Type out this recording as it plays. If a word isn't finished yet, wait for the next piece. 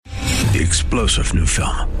The explosive new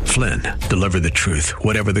film, Flynn, deliver the truth,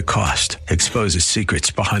 whatever the cost, exposes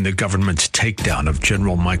secrets behind the government's takedown of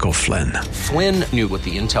General Michael Flynn. Flynn knew what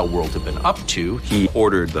the intel world had been up to. He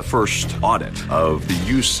ordered the first audit of the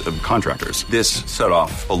use of contractors. This set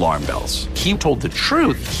off alarm bells. He told the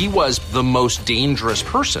truth. He was the most dangerous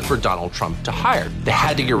person for Donald Trump to hire. They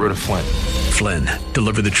had to get rid of Flynn. Flynn,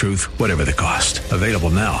 deliver the truth, whatever the cost. Available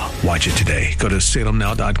now. Watch it today. Go to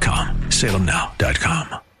salemnow.com.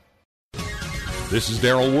 salemnow.com. This is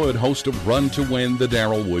Daryl Wood, host of Run to Win, the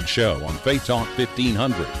Daryl Wood Show on Faith Talk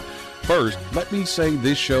 1500. First, let me say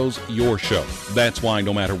this show's your show. That's why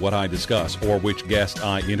no matter what I discuss or which guest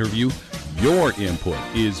I interview, your input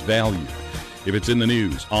is valued. If it's in the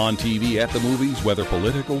news, on TV, at the movies, whether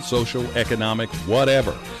political, social, economic,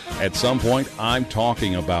 whatever, at some point I'm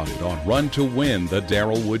talking about it on Run to Win, the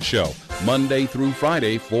Daryl Wood Show, Monday through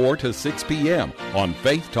Friday, 4 to 6 p.m. on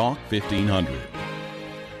Faith Talk 1500.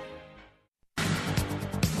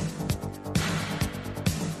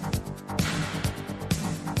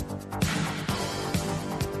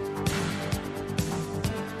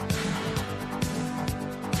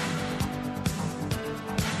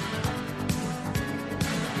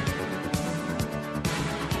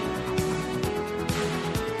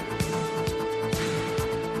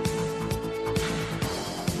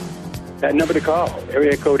 That number to call,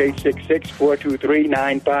 area code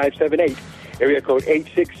 866-423-9578, area code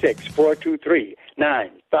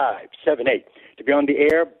 866-423-9578. To be on the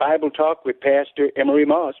air, Bible Talk with Pastor Emery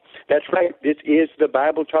Moss. That's right, this is the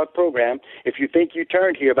Bible Talk program. If you think you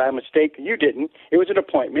turned here by mistake, you didn't. It was an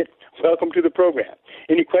appointment. Welcome to the program.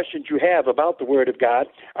 Any questions you have about the Word of God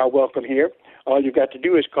are welcome here. All you've got to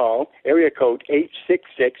do is call, area code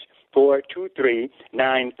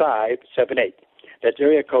 866-423-9578. That's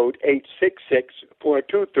area code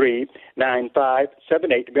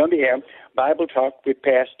 866-423-9578. To be on the air, Bible Talk with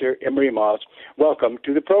Pastor Emery Moss. Welcome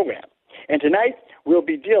to the program. And tonight, we'll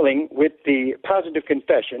be dealing with the positive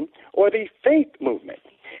confession or the faith movement.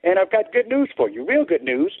 And I've got good news for you, real good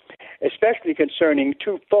news, especially concerning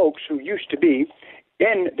two folks who used to be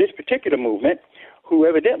in this particular movement who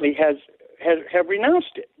evidently have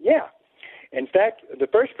renounced it. Yeah. In fact, the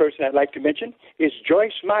first person I'd like to mention is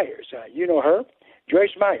Joyce Myers. You know her.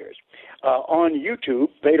 Joyce Myers. On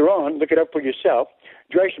YouTube, later on, look it up for yourself,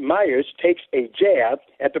 Joyce Myers takes a jab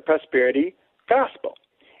at the prosperity gospel,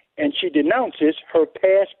 and she denounces her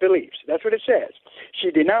past beliefs. That's what it says.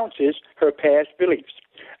 She denounces her past beliefs.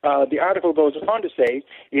 The article goes on to say,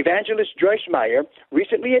 Evangelist Joyce Meyer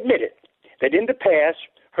recently admitted that in the past,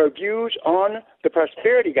 her views on the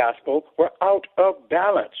prosperity gospel were out of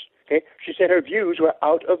balance. Okay? She said her views were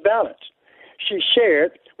out of balance. She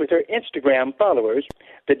shared with her Instagram followers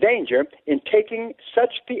the danger in taking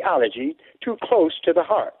such theology too close to the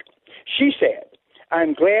heart. She said,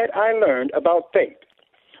 I'm glad I learned about faith,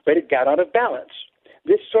 but it got out of balance.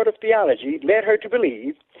 This sort of theology led her to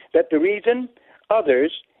believe that the reason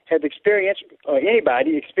others have experienced, or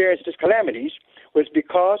anybody experienced these calamities, was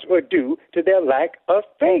because or due to their lack of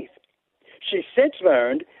faith. She since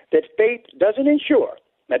learned that faith doesn't ensure.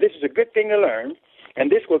 Now, this is a good thing to learn, and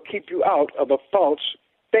this will keep you out of a false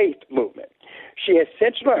faith movement. She has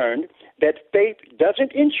since learned that faith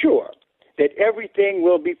doesn't ensure that everything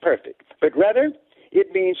will be perfect, but rather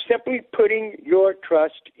it means simply putting your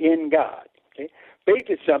trust in God. Okay? Faith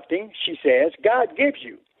is something, she says, God gives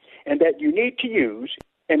you, and that you need to use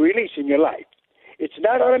and release in your life. It's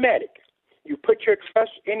not automatic. You put your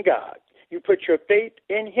trust in God. You put your faith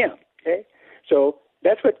in Him. Okay? So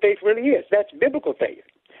that's what faith really is. That's biblical faith.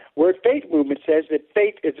 Word Faith movement says that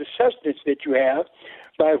faith is a substance that you have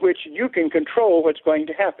by which you can control what's going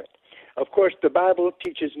to happen. Of course, the Bible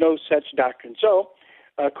teaches no such doctrine. So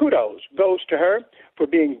kudos goes to her for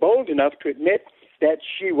being bold enough to admit that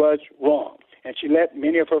she was wrong. And she let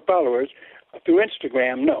many of her followers through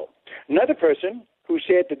Instagram know. Another person who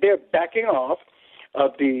said that they're backing off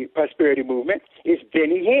of the prosperity movement is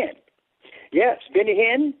Benny Hinn. Yes, Benny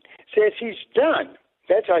Hinn says he's done.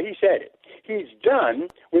 That's how he said it. He's done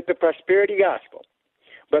with the prosperity gospel.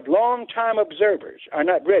 But long-time observers are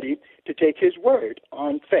not ready to take his word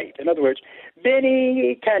on faith. In other words,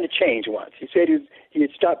 Benny kind of changed once. He said he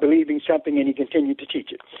had stopped believing something and he continued to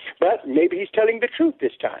teach it. But maybe he's telling the truth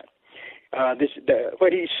this time.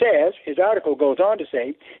 What he says, his article goes on to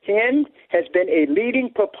say, Hinn has been a leading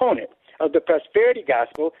proponent of the prosperity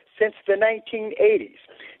gospel since the 1980s,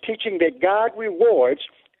 teaching that God rewards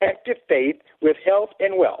active faith with health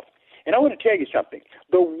and wealth. And I want to tell you something.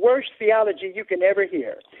 The worst theology you can ever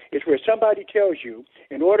hear is where somebody tells you,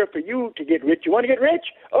 in order for you to get rich, you want to get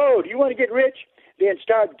rich? Oh, do you want to get rich? Then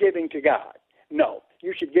start giving to God. No,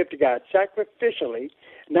 you should give to God sacrificially,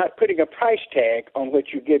 not putting a price tag on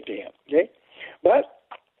what you give to him. Okay? But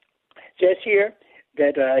it says here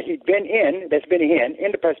that that's been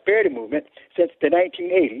in the prosperity movement since the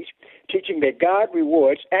 1980s, teaching that God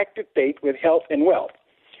rewards active faith with health and wealth.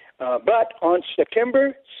 But on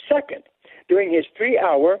September 2nd, during his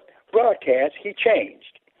 3-hour broadcast, he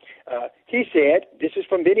changed. He said, this is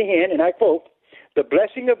from Benny Hinn, and I quote, "The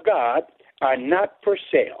blessings of God are not for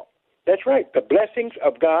sale." That's right. The blessings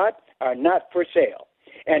of God are not for sale.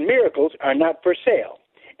 And miracles are not for sale.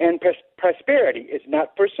 And prosperity is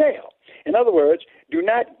not for sale. In other words, do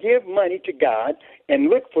not give money to God and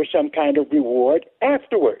look for some kind of reward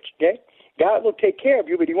afterwards. Okay? God will take care of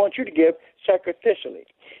you, but he wants you to give sacrificially.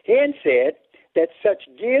 Hinn said that such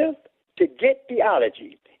give to get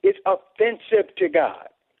theology is offensive to God.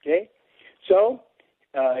 Okay? So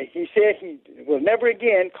he said he will never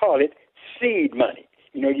again call it seed money.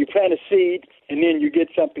 You know, you plant a seed and then you get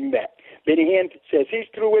something back. Benny Hinn says he's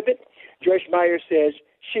through with it. Joyce Meyer says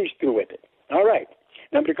she's through with it. All right.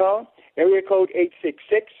 Number to call, area code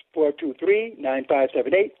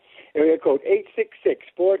 866-423-9578. Area code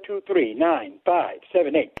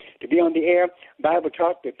 866-423-9578. To be on the air, Bible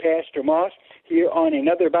Talk with Pastor Moss here on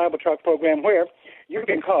another Bible Talk program where you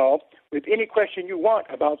can call with any question you want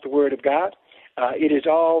about the Word of God. It is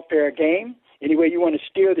all fair game. Any way you want to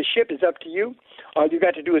steer the ship is up to you. All you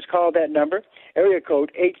got to do is call that number, area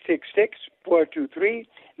code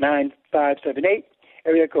 866-423-9578.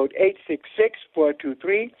 Area code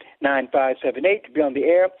 866-423-9578 to be on the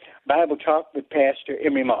air, Bible Talk with Pastor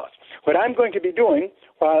Emery Moss. What I'm going to be doing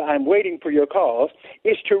while I'm waiting for your calls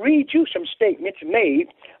is to read you some statements made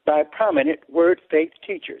by prominent Word Faith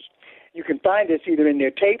teachers. You can find this either in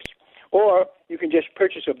their tapes or you can just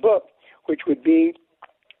purchase a book, which would be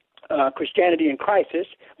Christianity in Crisis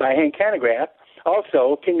by Hank Hanegraaff,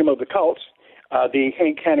 also Kingdom of the Cults, the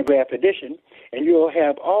Hank Hanegraaff edition, and you'll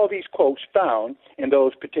have all these quotes found in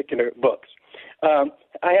those particular books. I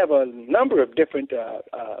have a number of different,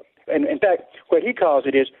 and in fact, what he calls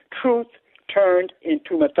it is truth turned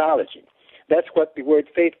into mythology. That's what the Word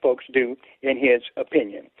Faith folks do, in his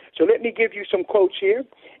opinion. So let me give you some quotes here.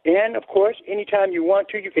 And, of course, anytime you want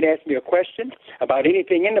to, you can ask me a question about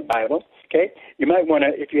anything in the Bible. Okay? You might want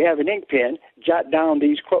to, if you have an ink pen, jot down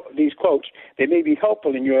these quotes. They may be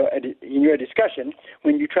helpful in your discussion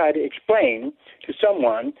when you try to explain to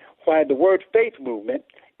someone why the Word Faith movement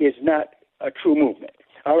is not a true movement.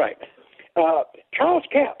 All right. Charles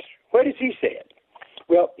Capps, what has he said?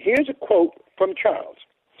 Well, here's a quote from Charles.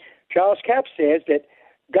 Charles Capps says that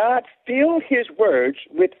God filled his words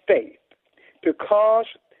with faith to cause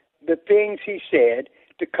the things he said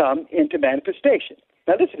to come into manifestation.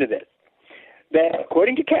 Now listen to this. That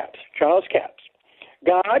according to Capps, Charles Capps,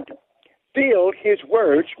 God filled his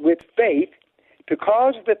words with faith to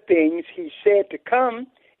cause the things he said to come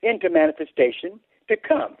into manifestation to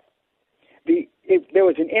come. There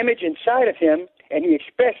was an image inside of him, and he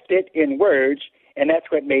expressed it in words, and that's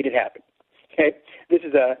what made it happen. Okay, this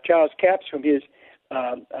is Charles Capps from his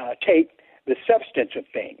tape, The Substance of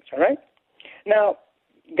Things, all right? Now,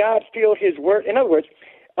 God filled his word. In other words,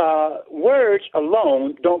 words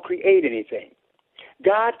alone don't create anything.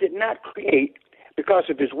 God did not create because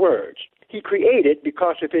of his words. He created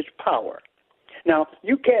because of his power. Now,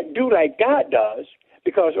 you can't do like God does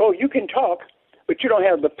because, you can talk, but you don't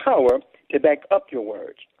have the power to back up your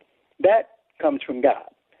words. That comes from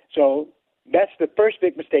God. So that's the first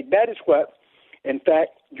big mistake. That is what, in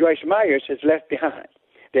fact, Joyce Myers has left behind,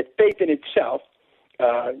 that faith in itself,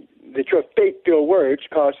 that your faith-filled words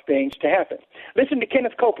cause things to happen. Listen to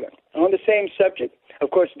Kenneth Copeland on the same subject. Of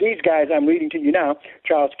course, these guys I'm reading to you now,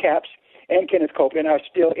 Charles Capps and Kenneth Copeland, are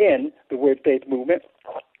still in the Word Faith movement.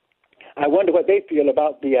 I wonder what they feel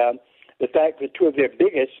about the fact that two of their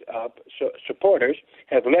biggest supporters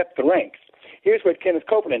have left the ranks. Here's what Kenneth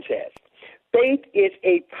Copeland says. Faith is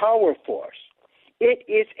a power force. It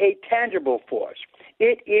is a tangible force.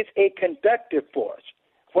 It is a conductive force.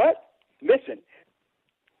 What? Listen.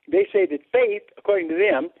 They say that faith, according to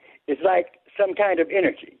them, is like some kind of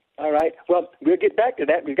energy. All right? Well, we'll get back to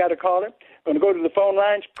that. We've got a caller. I'm going to go to the phone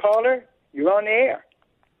lines. Caller, you're on the air.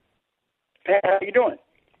 Pat, how you doing?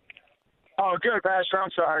 Oh, good, Pastor.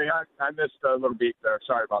 I'm sorry. I missed a little beat there.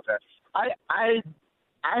 Sorry about that.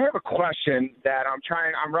 I have a question that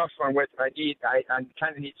I'm wrestling with. I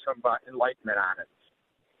kind of need some enlightenment on it.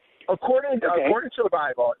 According to the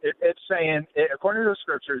Bible, it's saying, according to the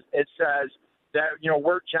scriptures, it says that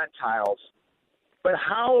we're Gentiles. But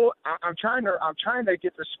how? I'm trying to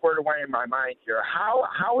get this squared away in my mind here.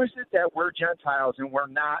 How is it that we're Gentiles and we're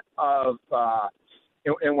not of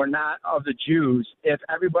and we're not of the Jews if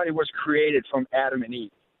everybody was created from Adam and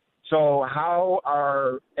Eve? So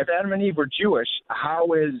if Adam and Eve were Jewish,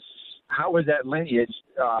 how is that lineage,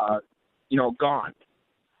 gone?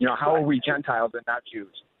 How are we Gentiles and not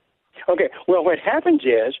Jews? Okay, well, what happens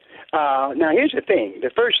is, now here's the thing. The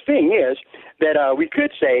first thing is that we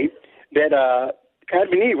could say that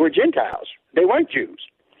Adam and Eve were Gentiles. They weren't Jews.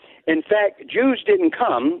 In fact, Jews didn't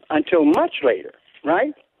come until much later,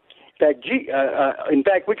 right? In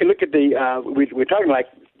fact, we can look at we're talking like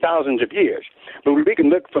thousands of years, but we can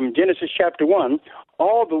look from Genesis chapter 1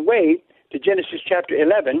 all the way to Genesis chapter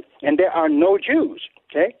 11, and there are no Jews,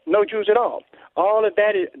 okay? No Jews at all. All of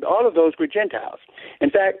those were Gentiles. In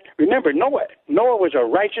fact, remember Noah. Noah was a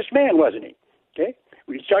righteous man, wasn't he? Okay?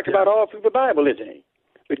 We talked about all through the Bible, isn't he?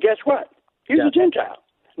 But guess what? He was a Gentile.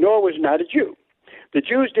 Noah was not a Jew. The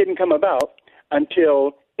Jews didn't come about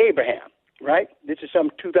until Abraham, right? This is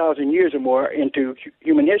some 2,000 years or more into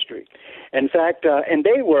human history. In fact, and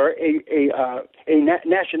they were a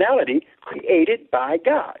nationality created by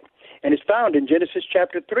God. And it's found in Genesis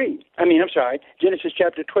chapter 12,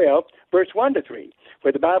 verse 1 to 3,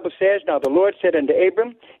 where the Bible says, "Now the Lord said unto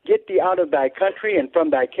Abram, Get thee out of thy country and from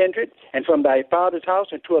thy kindred and from thy father's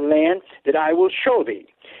house into a land that I will show thee.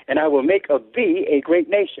 And I will make of thee a great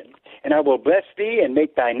nation. And I will bless thee and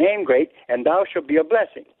make thy name great, and thou shalt be a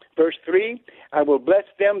blessing." Verse 3, "I will bless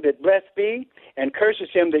them that bless thee, and curses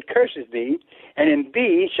him that curses thee, and in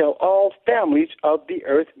thee shall all families of the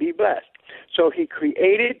earth be blessed." So he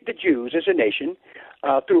created the Jews as a nation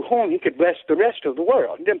through whom he could bless the rest of the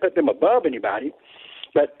world. He didn't put them above anybody,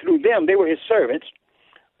 but through them they were his servants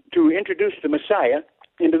to introduce the Messiah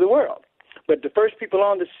into the world. But the first people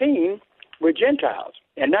on the scene were Gentiles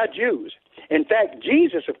and not Jews. In fact,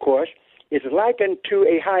 Jesus, of course, is likened to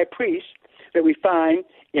a high priest that we find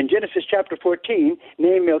in Genesis chapter 14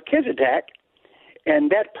 named Melchizedek, and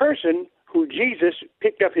that person who Jesus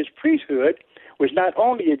picked up his priesthood was not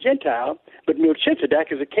only a Gentile, but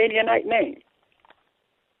Melchizedek is a Canaanite name.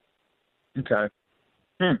 Okay.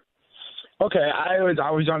 Okay, I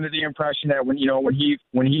was under the impression that when he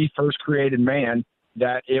first created man,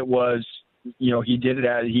 that it was he did it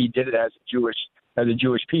as a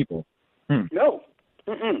Jewish people. No.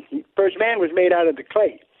 First man was made out of the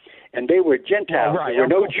clay, and they were Gentiles. Right. There were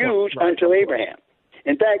no Jews until Abraham.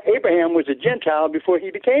 In fact, Abraham was a Gentile before he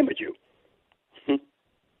became a Jew.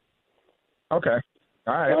 Okay.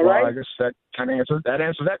 All right. All well, right. I guess that kind of answers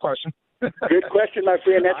that question. Good question, my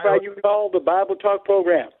friend. That's why you call the Bible Talk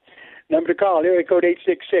program. Number to call, area code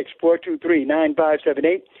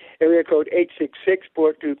 866-423-9578. Area code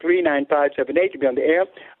 866-423-9578 to be on the air.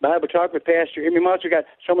 Bible Talk with Pastor Emery Moss. We got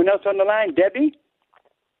someone else on the line, Debbie.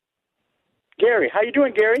 Gary, how you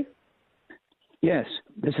doing, Gary? Yes,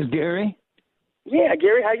 this is Gary. Yeah,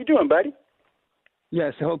 Gary, how you doing, buddy?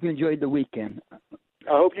 Yes, I hope you enjoyed the weekend.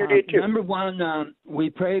 I hope you did too. Number one, we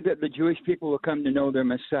pray that the Jewish people will come to know their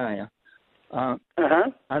Messiah. I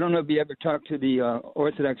don't know if you ever talked to the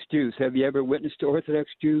Orthodox Jews. Have you ever witnessed to Orthodox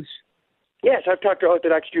Jews? Yes, I've talked to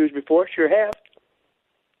Orthodox Jews before. Sure have.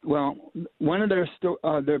 Well, one of their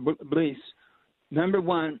beliefs, number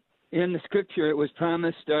one, in the Scripture, it was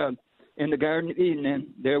promised in the Garden of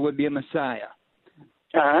Eden there would be a Messiah.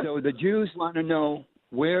 So the Jews want to know,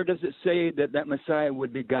 where does it say that Messiah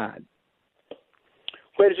would be God?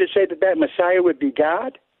 Where does it say that Messiah would be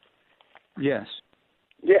God? Yes.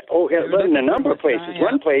 Yeah. Oh, well, in a number of places.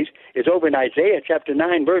 One place is over in Isaiah chapter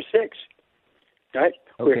 9, verse 6, right?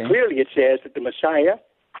 Okay. Where clearly it says that the Messiah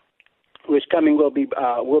who is coming will be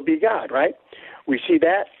God, right? We see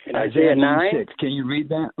that in Isaiah 9. 6. Can you read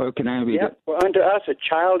that, or can I read it? For unto us a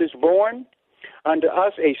child is born, unto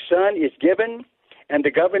us a son is given, and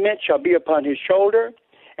the government shall be upon his shoulder,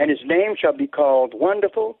 and his name shall be called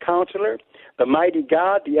Wonderful, Counselor, the Mighty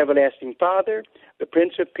God, the Everlasting Father, the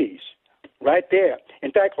Prince of Peace. Right there.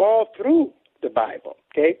 In fact, all through the Bible,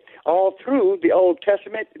 okay, all through the Old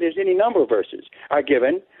Testament, there's any number of verses are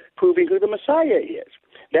given proving who the Messiah is.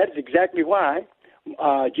 That is exactly why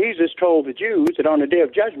Jesus told the Jews that on the day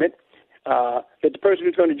of judgment, that the person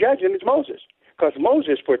who's going to judge them is Moses, because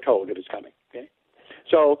Moses foretold it was coming. Okay,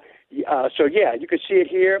 so yeah, you can see it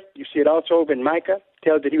here. You see it also over in Micah.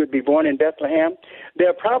 Tells that he would be born in Bethlehem.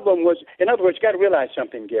 Their problem was, in other words, you got to realize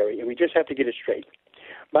something, Gary, and we just have to get it straight.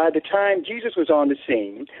 By the time Jesus was on the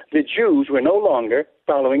scene, the Jews were no longer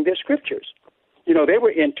following their scriptures. They were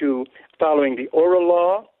into following the oral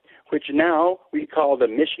law, which now we call the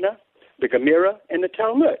Mishnah, the Gemara, and the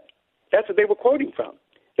Talmud. That's what they were quoting from.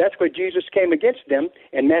 That's where Jesus came against them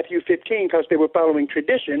in Matthew 15, because they were following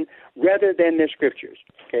tradition rather than their scriptures.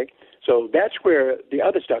 Okay, so that's where the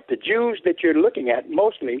other stuff, the Jews that you're looking at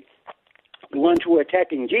mostly the ones who were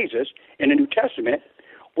attacking Jesus in the New Testament,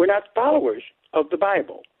 were not followers of the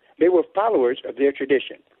Bible. They were followers of their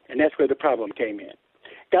tradition, and that's where the problem came in.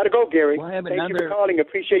 Got to go, Gary. Well, Thank you for calling.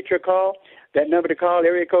 Appreciate your call. That number to call,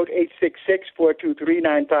 area code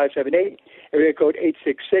 866-423-9578, area code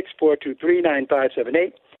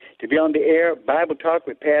 866-423-9578. To be on the air, Bible Talk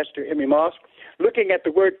with Pastor Emery Moss, looking at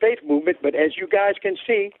the Word Faith Movement. But as you guys can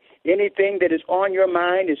see, anything that is on your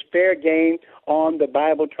mind is fair game on the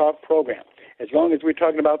Bible Talk program. As long as we're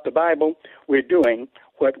talking about the Bible, we're doing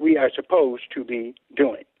what we are supposed to be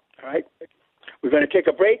doing. All right? We're going to take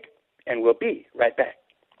a break, and we'll be right back.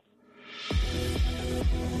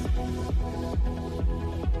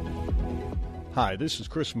 Hi, this is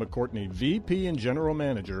Chris McCourtney, VP and General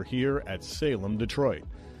Manager here at Salem, Detroit.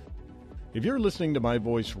 If you're listening to my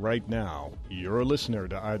voice right now, you're a listener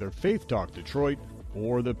to either Faith Talk Detroit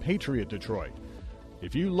or the Patriot Detroit.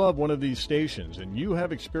 If you love one of these stations and you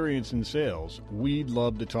have experience in sales, we'd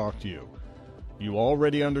love to talk to you. You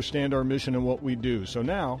already understand our mission and what we do, so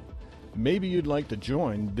now maybe you'd like to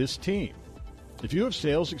join this team. If you have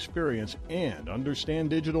sales experience and understand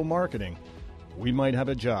digital marketing, we might have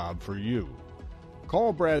a job for you.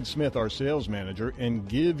 Call Brad Smith, our sales manager, and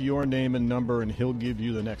give your name and number, and he'll give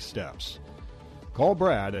you the next steps. Call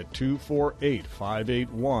Brad at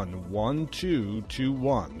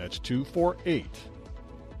 248-581-1221. That's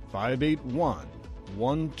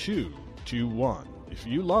 248-581-1221. If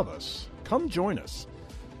you love us, come join us.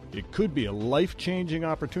 It could be a life-changing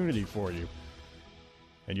opportunity for you,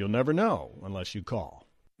 and you'll never know unless you call.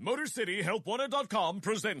 MotorCityHelpWanted.com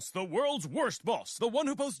presents the world's worst boss, the one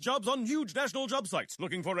who posts jobs on huge national job sites,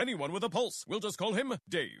 looking for anyone with a pulse. We'll just call him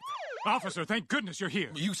Dave. Officer, thank goodness you're here.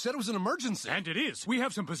 You said it was an emergency. And it is. We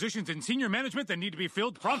have some positions in senior management that need to be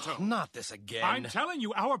filled pronto. Not this again. I'm telling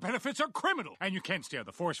you, our benefits are criminal, and you can't stay on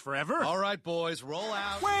the force forever. All right, boys, roll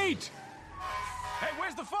out. Wait! Hey,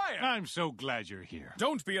 where's the fire? I'm so glad you're here.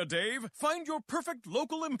 Don't be a Dave. Find your perfect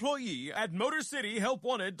local employee at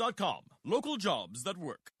MotorCityHelpWanted.com. Local jobs that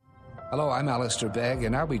work. Hello, I'm Alistair Begg,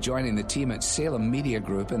 and I'll be joining the team at Salem Media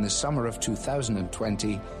Group in the summer of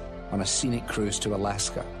 2020 on a scenic cruise to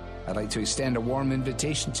Alaska. I'd like to extend a warm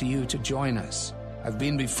invitation to you to join us. I've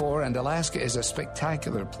been before, and Alaska is a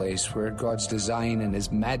spectacular place where God's design and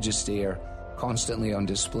His majesty are constantly on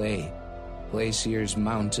display. Glaciers,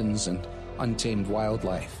 mountains, and untamed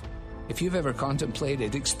wildlife. If you've ever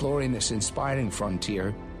contemplated exploring this inspiring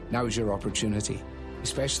frontier, now's your opportunity,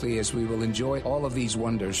 especially as we will enjoy all of these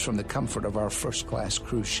wonders from the comfort of our first-class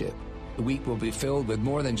cruise ship. The week will be filled with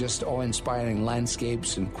more than just awe-inspiring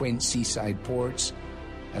landscapes and quaint seaside ports,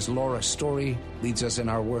 as Laura's story leads us in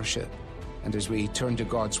our worship, and as we turn to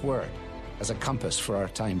God's Word as a compass for our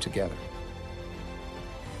time together.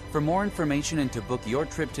 For more information and to book your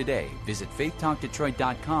trip today, visit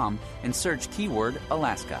faithtalkdetroit.com and search keyword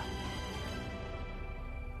Alaska.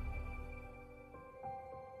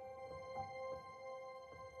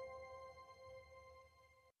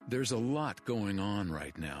 There's a lot going on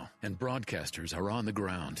right now, and broadcasters are on the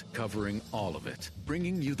ground, covering all of it,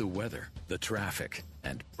 bringing you the weather, the traffic,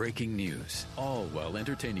 and breaking news, all while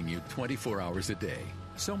entertaining you 24 hours a day.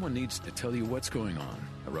 Someone needs to tell you what's going on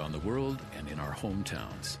around the world and in our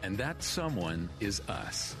hometowns. And that someone is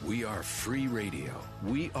us. We are free radio.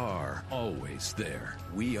 We are always there.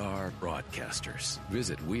 We are broadcasters.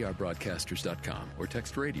 Visit wearebroadcasters.com or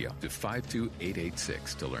text radio to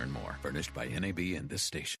 52886 to learn more. Furnished by NAB and this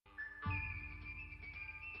station.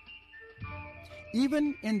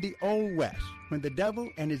 Even in the Old West, when the devil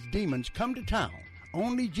and his demons come to town,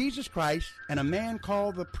 only Jesus Christ and a man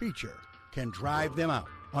called the Preacher can drive them out.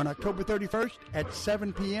 On October 31st at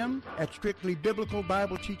 7 p.m. at Strictly Biblical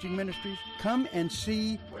Bible Teaching Ministries, come and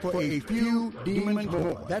see For a Few Demons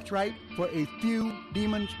More. That's right, For a Few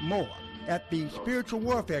Demons More. At the Spiritual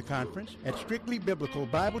Warfare Conference at Strictly Biblical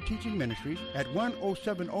Bible Teaching Ministries at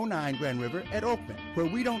 10709 Grand River at Oakland, where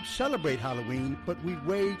we don't celebrate Halloween, but we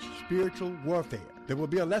wage spiritual warfare. There will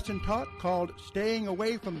be a lesson taught called Staying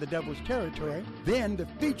Away from the Devil's Territory, then the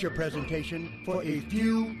feature presentation For a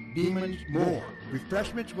Few Demons More.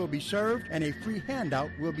 Refreshments will be served and a free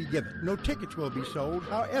handout will be given. No tickets will be sold.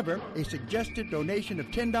 However, a suggested donation of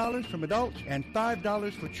 $10 from adults and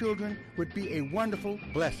 $5 for children would be a wonderful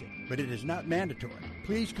blessing, but it is not mandatory.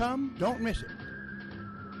 Please come, don't miss it.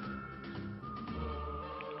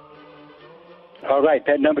 All right,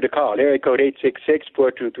 that number to call, area code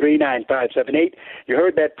 866-423-9578. You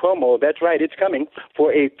heard that promo. That's right, it's coming.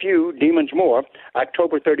 For a Few Demons More,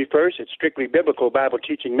 October 31st at Strictly Biblical Bible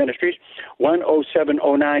Teaching Ministries,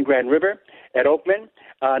 10709 Grand River, at Oakland.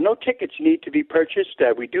 No tickets need to be purchased.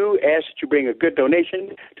 We do ask that you bring a good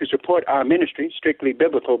donation to support our ministry, Strictly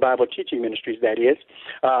Biblical Bible Teaching Ministries, that is.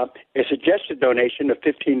 A suggested donation of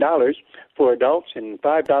 $15 for adults and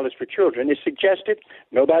 $5 for children is suggested.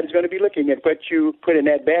 Nobody's going to be looking at what you put in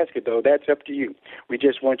that basket, though. That's up to you. We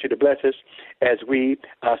just want you to bless us as we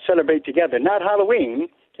celebrate together, not Halloween,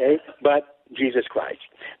 okay, but Jesus Christ.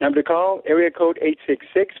 Number to call, area code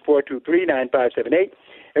 866-423-9578.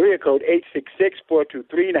 Area code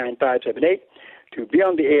 866-423-9578 to be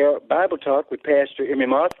on the air Bible Talk with Pastor Emery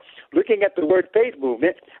Moss. Looking at the Word Faith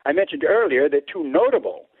movement, I mentioned earlier that two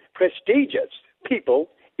notable, prestigious people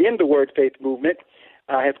in the Word Faith movement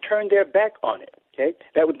have turned their back on it. Okay,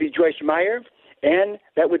 that would be Joyce Meyer and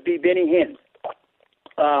that would be Benny Hinn.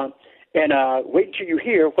 Wait until you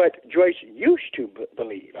hear what Joyce used to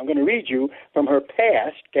believe. I'm going to read you from her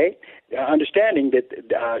past, okay, understanding that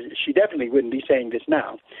she definitely wouldn't be saying this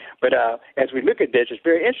now. But as we look at this, it's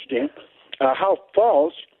very interesting how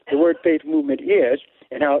false the Word Faith movement is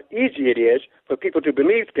and how easy it is for people to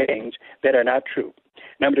believe things that are not true.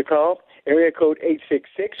 Number to call, area code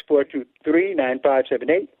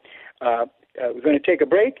 866-423-9578. We're going to take a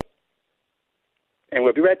break, and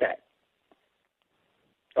we'll be right back.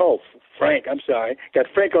 Oh, Frank, I'm sorry. Got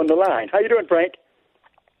Frank on the line. How you doing, Frank?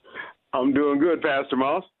 I'm doing good, Pastor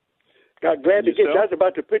Moss. Glad to get you. I was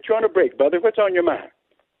about to put you on a break, brother. What's on your mind?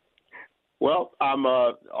 Well, I'm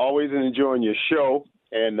always enjoying your show,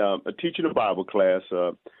 and teaching a Bible class,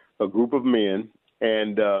 a group of men,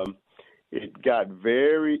 and it got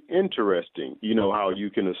very interesting. You know how you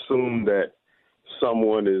can assume that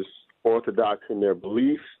someone is orthodox in their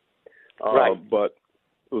beliefs, right? But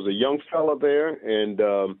it was a young fella there, and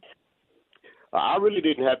I really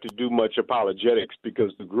didn't have to do much apologetics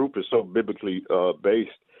because the group is so biblically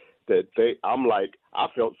based that I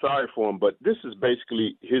felt sorry for him, but this is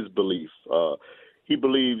basically his belief. He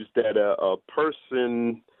believes that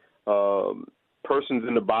persons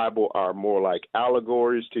in the Bible are more like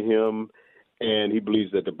allegories to him, and he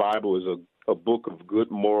believes that the Bible is a book of good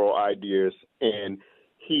moral ideas, and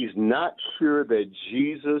he's not sure that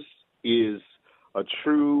Jesus is a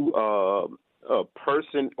true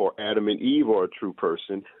person, or Adam and Eve are a true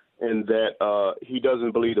person, and that he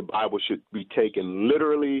doesn't believe the Bible should be taken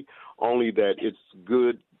literally, only that it's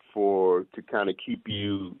good to kind of keep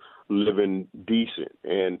you living decent.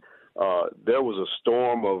 And there was a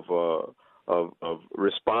storm of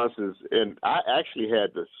responses, and I actually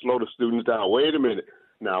had to slow the students down. Wait a minute.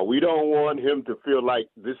 Now, we don't want him to feel like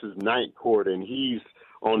this is night court and he's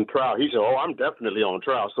on trial. He said, oh, I'm definitely on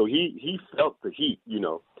trial. So he felt the heat, you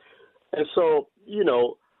know. And so, you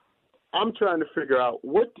know, I'm trying to figure out,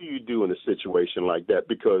 what do you do in a situation like that?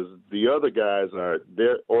 Because the other guys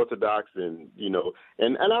they're orthodox, and, you know,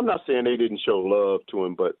 and I'm not saying they didn't show love to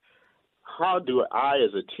him, but how do I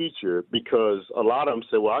as a teacher, because a lot of them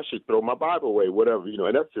say, well, I should throw my Bible away, whatever, you know,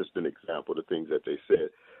 and that's just an example of the things that they said.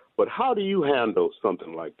 But how do you handle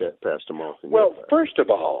something like that, Pastor Moss? Well, first of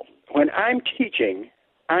all, when I'm teaching,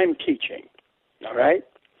 all right?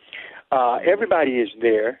 Everybody is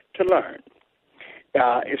there to learn.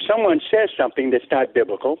 If someone says something that's not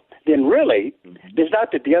biblical, then really, it's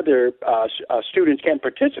not that the other students can't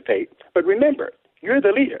participate, but remember, you're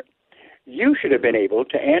the leader. You should have been able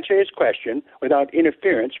to answer his question without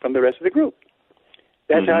interference from the rest of the group.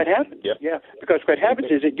 That's how it happens. Yep. Yeah, because what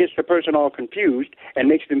happens is it gets the person all confused and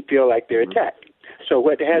makes them feel like they're attacked. So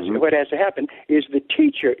what has to happen is the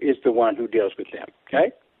teacher is the one who deals with them.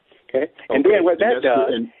 Okay. And then what that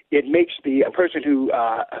does, it makes the person who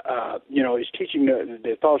is teaching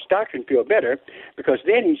the false doctrine feel better, because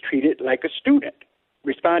then he's treated like a student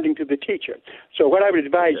responding to the teacher. So what I would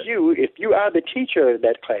advise you, if you are the teacher of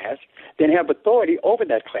that class, then have authority over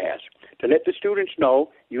that class to let the students know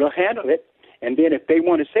you'll handle it, and then if they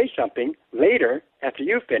want to say something later after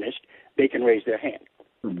you've finished, they can raise their hand.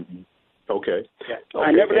 Mm-hmm. Okay. Yeah.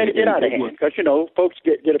 I never let it get out of hand, because, you know, folks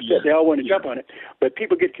get upset. Yeah. They all want to jump on it. But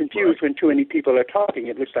people get confused when too many people are talking.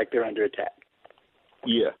 It looks like they're under attack.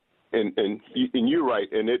 Yeah, and you're right.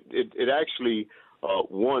 And it actually,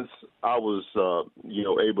 once I was,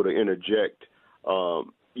 able to interject, I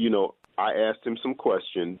asked him some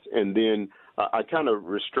questions, and then I kind of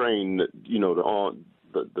restrained,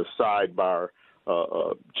 the sidebar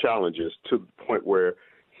challenges to the point where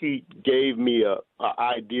he gave me a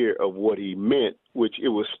idea of what he meant, which it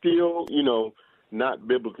was still, not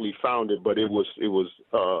biblically founded, but it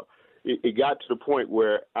got to the point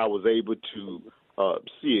where I was able to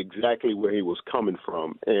see exactly where he was coming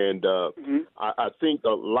from. And I think a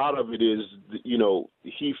lot of it is,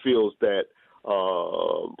 he feels that,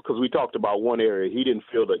 because we talked about one area, he didn't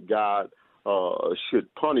feel that God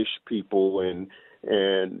should punish people, and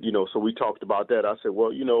so we talked about that. I said,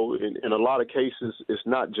 well, in a lot of cases, it's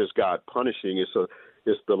not just God punishing;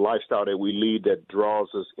 it's the lifestyle that we lead that draws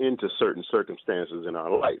us into certain circumstances in our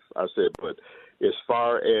life. I said, but as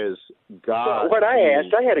far as God, what I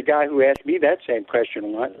had a guy who asked me that same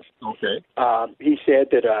question once. Okay. He said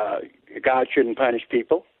that God shouldn't punish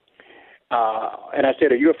people, and I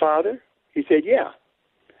said, "Are you a father?" He said, "Yeah."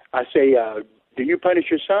 I say, "Do you punish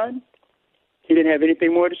your son?" He didn't have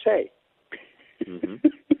anything more to say. Mm-hmm.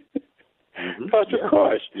 Because, of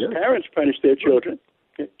course, parents punish their children.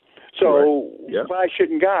 So why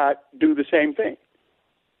shouldn't God do the same thing?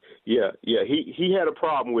 Yeah. He had a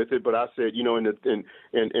problem with it, but I said, in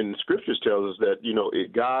the scriptures tells us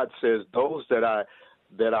that God says those that I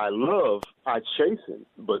love, I chasten,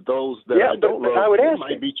 but those that I don't love, I would ask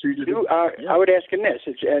might be treated. I would ask him this.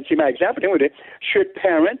 And see, my example with it: should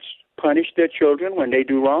parents punish their children when they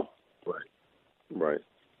do wrong? Right.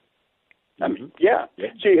 I mean,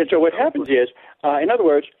 See, and so what happens is, in other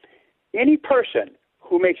words, any person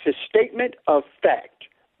who makes a statement of fact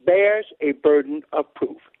bears a burden of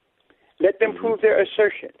proof. Let them prove their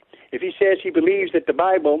assertion. If he says he believes that the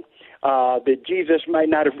Bible, that Jesus might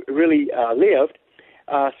not have really lived,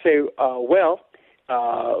 say,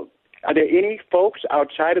 are there any folks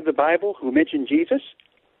outside of the Bible who mention Jesus?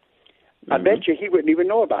 I bet you he wouldn't even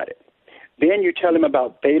know about it. Then you tell him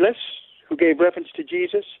about Bayless, who gave reference to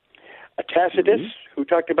Jesus, Tacitus, who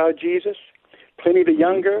talked about Jesus, Pliny the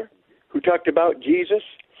Younger, who talked about Jesus,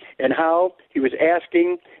 and how he was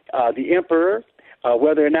asking the emperor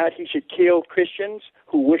whether or not he should kill Christians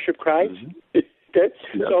who worship Christ. Okay?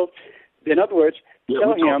 So, in other words,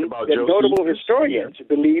 tell him that notable historians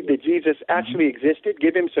believe that Jesus actually existed.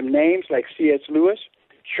 Give him some names like C.S. Lewis,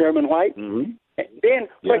 Sherman White. And then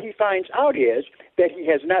what he finds out is that he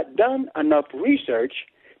has not done enough research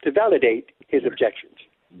to validate his objections.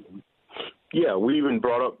 Yeah, we even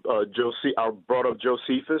brought up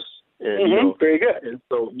Josephus. And, very good. And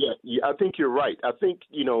so, I think you're right. I think,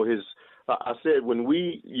 I said when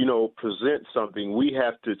we, present something, we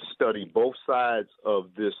have to study both sides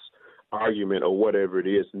of this argument or whatever it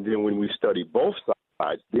is. And then when we study both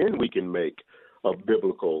sides, then we can make a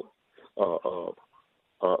biblical, a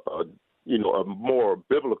more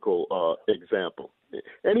biblical example.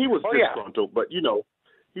 And he was disgruntled, but,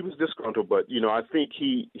 he was disgruntled, but, I think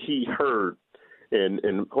he heard,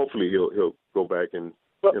 and hopefully he'll go back and.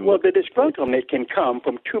 Well, the disgruntlement can come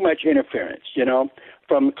from too much interference,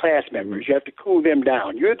 from class members. You have to cool them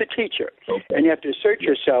down. You're the teacher, and you have to assert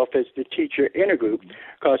yourself as the teacher in a group,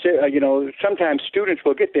 because, sometimes students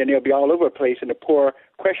will get there and they'll be all over the place, and the poor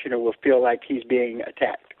questioner will feel like he's being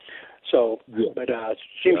attacked. So, but it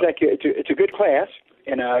seems like it's a good class,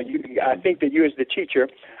 and I think that you as the teacher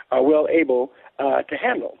are well able to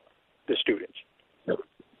handle the students.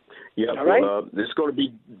 Yeah, all right. It's going to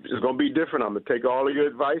be different. I'm going to take all of your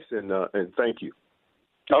advice and thank you.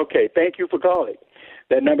 Okay, thank you for calling.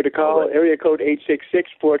 That number to call, area code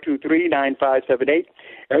 866-423-9578,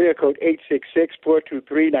 area code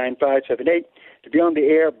 866-423-9578, to be on the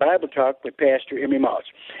air, Bible Talk with Pastor Emery Moss.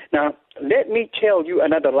 Now, let me tell you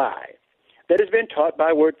another lie that has been taught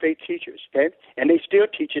by Word Faith teachers, okay? And they still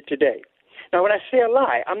teach it today. Now, when I say a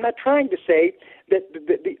lie, I'm not trying to say that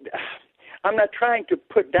I'm not trying to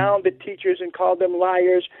put down the teachers and call them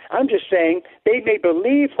liars. I'm just saying they may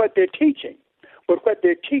believe what they're teaching, but what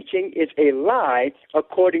they're teaching is a lie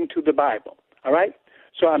according to the Bible. All right?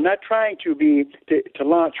 So I'm not trying to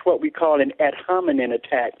launch what we call an ad hominem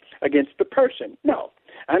attack against the person. No,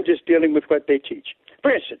 I'm just dealing with what they teach.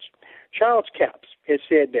 For instance, Charles Capps has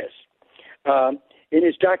said this in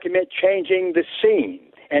his document, Changing the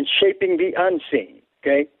Scene and Shaping the Unseen.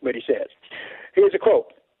 Okay, what he says. Here's a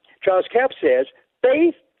quote. Charles Capps says,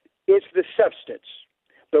 faith is the substance,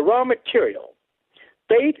 the raw material.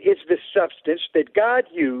 Faith is the substance that God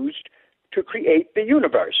used to create the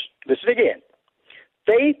universe. Listen again.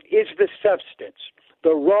 Faith is the substance,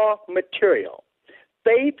 the raw material.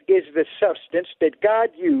 Faith is the substance that God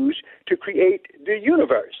used to create the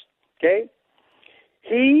universe. Okay?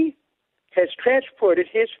 He has transported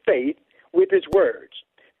his faith with his words.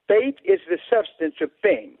 Faith is the substance of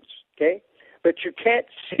things. Okay? But you can't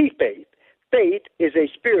see faith. Faith is a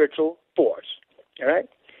spiritual force. All right?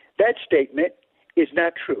 That statement is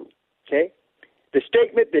not true. Okay? The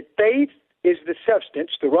statement that faith is the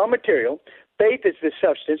substance, the raw material, faith is the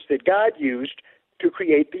substance that God used to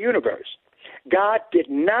create the universe. God did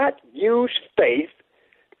not use faith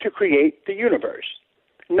to create the universe.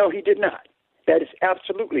 No, he did not. That is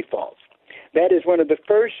absolutely false. That is one of the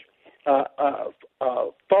first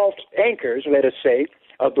false anchors, let us say,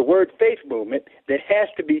 of the word faith movement that has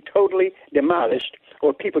to be totally demolished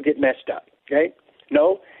or people get messed up, okay?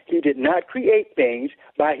 No, he did not create things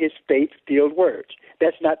by his faith-filled words.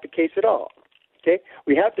 That's not the case at all, okay?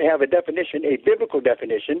 We have to have a definition, a biblical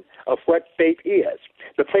definition of what faith is.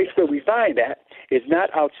 The place where we find that is not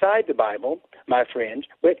outside the Bible, my friends,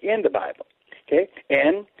 but in the Bible, okay?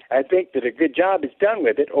 And I think that a good job is done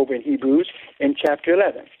with it over in Hebrews in chapter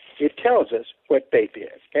 11. It tells us what faith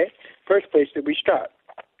is, okay? First place that we start,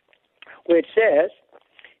 where it says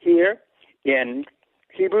here in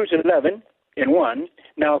Hebrews 11 and 1,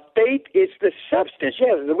 now faith is the substance.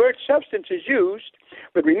 Yes, the word substance is used,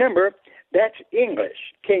 but remember, that's English,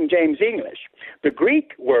 King James English. The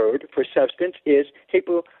Greek word for substance is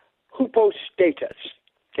hypostatus,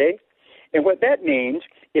 okay? And what that means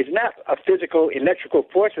is not a physical electrical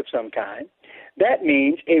force of some kind. That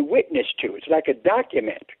means a witness to. It's like a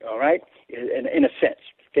document, all right, in a sense,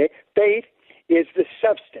 okay? Faith is the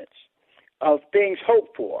substance of things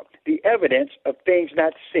hoped for, the evidence of things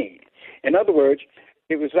not seen. In other words,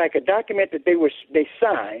 it was like a document that they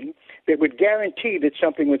signed that would guarantee that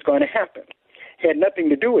something was going to happen. It had nothing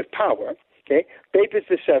to do with power, okay? Faith is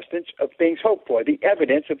the substance of things hoped for, the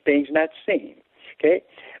evidence of things not seen, okay?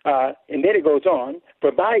 And then it goes on,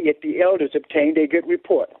 for by it the elders obtained a good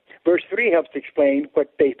report. Verse 3 helps explain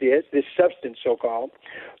what faith is, this substance so-called.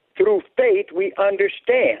 Through faith we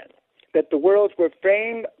understand that the worlds were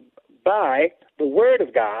framed by the word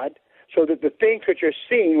of God, so that the things which are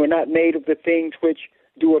seen were not made of the things which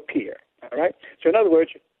do appear. All right? So in other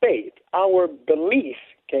words, faith, our belief,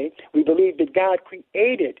 okay, we believe that God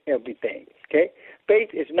created everything, okay? Faith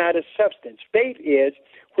is not a substance. Faith is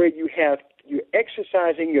where you're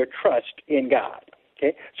exercising your trust in God,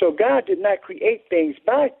 okay? So God did not create things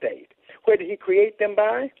by faith. Where did he create them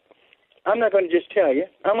by? I'm not going to just tell you.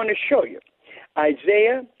 I'm going to show you.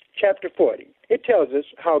 Isaiah chapter 40. It tells us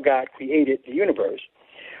how God created the universe,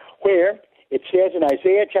 where it says in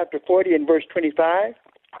Isaiah chapter 40 and verse 25,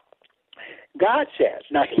 God says,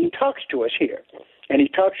 now he talks to us here, and he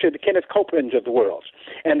talks to the Kenneth Copelands of the world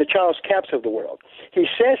and the Charles Capps of the world. He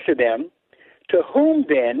says to them, to whom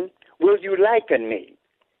then will you liken me?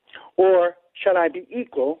 Or shall I be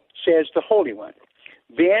equal, says the Holy One.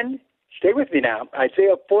 Then, stay with me now,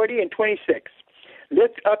 Isaiah 40 and 26.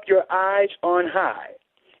 Lift up your eyes on high,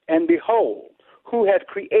 and behold, who hath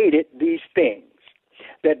created these things,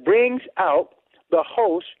 that brings out the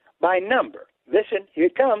host by number. Listen, here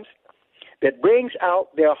it comes. That brings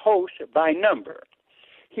out their host by number.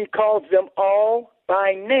 He calls them all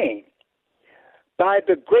by name, by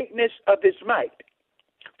the greatness of his might.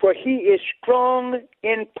 For he is strong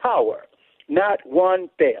in power, not one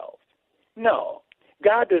fails. No,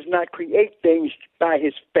 God does not create things by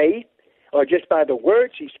his faith or just by the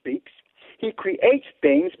words he speaks. He creates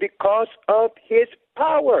things because of his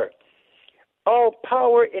power. All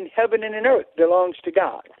power in heaven and in earth belongs to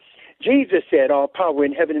God. Jesus said all power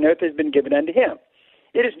in heaven and earth has been given unto him.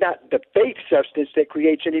 It is not the faith substance that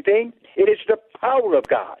creates anything. It is the power of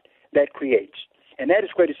God that creates. And that is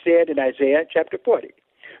what is said in Isaiah chapter 40.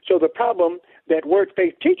 So the problem that word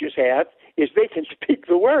faith teachers have is they can speak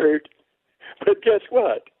the word, but guess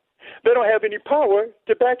what? They don't have any power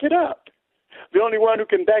to back it up. The only one who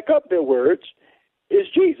can back up their words is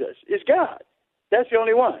Jesus, is God. That's the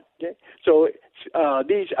only one. Okay? So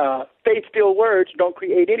these faith-filled words don't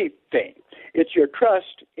create anything. It's your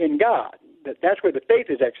trust in God. That's where the faith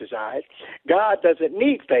is exercised. God doesn't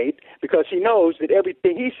need faith because he knows that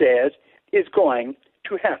everything he says is going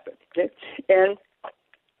to happen. Okay? And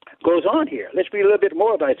goes on here. Let's read a little bit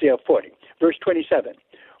more of Isaiah 40, verse 27.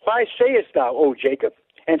 Why sayest thou, O Jacob,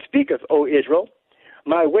 and speaketh, O Israel,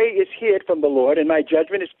 my way is hid from the Lord, and my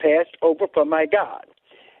judgment is passed over from my God?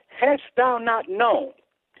 Hast thou not known,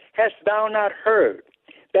 hast thou not heard,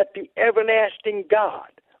 that the everlasting God,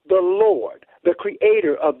 the Lord, the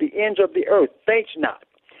creator of the ends of the earth, faints not,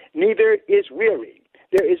 neither is weary.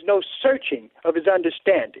 There is no searching of his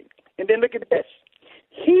understanding. And then look at this.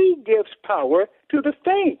 He gives power to the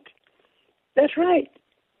faint. That's right.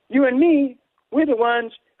 You and me, we're the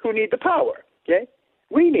ones who need the power, okay?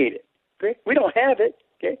 We need it, okay? We don't have it,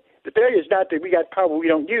 okay? The failure is not that we got power we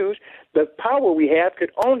don't use. The power we have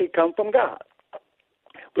could only come from God.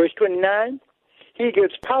 Verse 29, he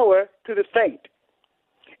gives power to the faint,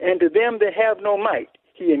 and to them that have no might,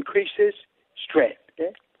 he increases strength,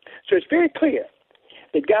 okay? So it's very clear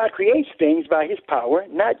that God creates things by his power,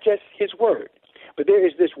 not just his word. But there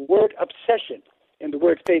is this word obsession in the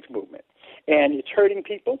word faith movement, and it's hurting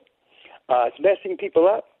people. It's messing people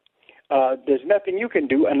up. There's nothing you can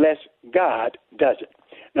do unless God does it.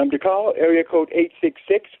 Number to call, area code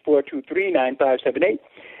 866-423-9578.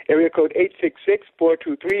 area code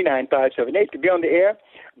 866-423-9578 to be on the air.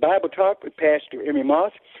 Bible Talk with Pastor Emery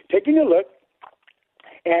Moss, taking a look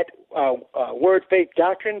at Word Faith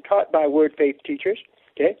doctrine taught by Word Faith teachers.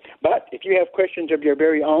 Okay, but if you have questions of your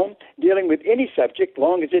very own dealing with any subject,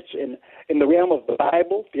 long as it's in the realm of the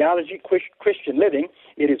Bible, theology, Christian living,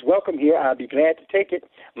 it is welcome here. I'll be glad to take it.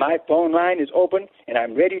 My phone line is open, and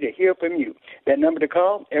I'm ready to hear from you. That number to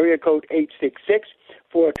call, area code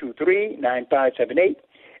 866-423-9578,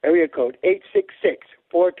 area code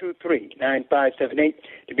 866-423-9578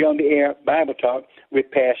 to be on the air, Bible Talk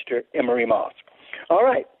with Pastor Emery Moss. All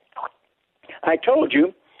right, I told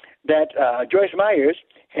you that Joyce Myers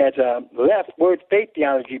has left Word Faith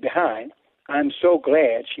theology behind. I'm so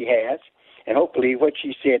glad she has, and hopefully what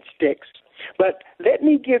she said sticks. But let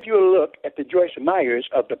me give you a look at the Joyce Myers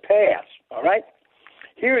of the past, all right?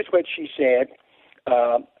 Here is what she said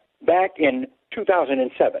back in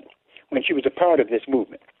 2007 when she was a part of this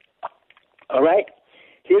movement, all right?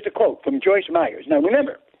 Here's a quote from Joyce Myers. Now,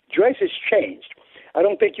 remember, Joyce has changed. I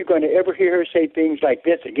don't think you're going to ever hear her say things like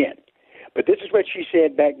this again. But this is what she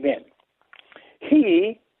said back then.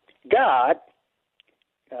 God,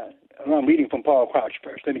 I'm reading from Paul Crouch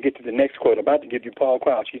first. Let me get to the next quote. I'm about to give you Paul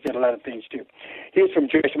Crouch. He said a lot of things too. Here's from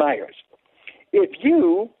Joyce Myers. If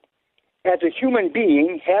you, as a human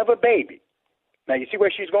being, have a baby. Now, you see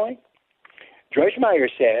where she's going? Joyce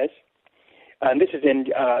Myers says, and this is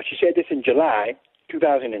she said this in July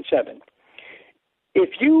 2007.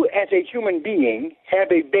 If you, as a human being,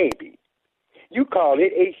 have a baby, you call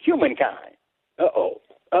it a humankind.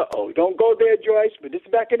 Don't go there, Joyce, but this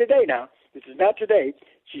is back in the day now. This is not today.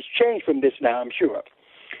 She's changed from this now, I'm sure.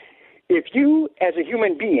 If you, as a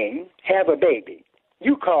human being, have a baby,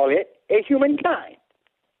 you call it a humankind.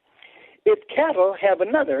 If cattle have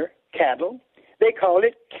another cattle, they call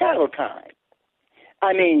it cattle kind.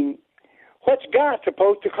 I mean, what's God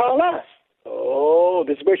supposed to call us? Oh,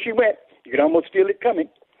 this is where she went. You can almost feel it coming.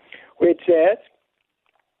 Where it says,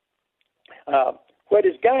 what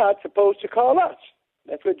is God supposed to call us?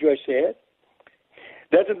 That's what Joyce said.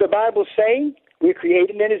 Doesn't the Bible say we're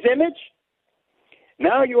created in His image?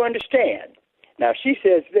 Now you understand. Now she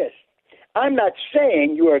says this. I'm not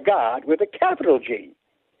saying you are God with a capital G,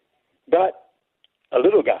 but a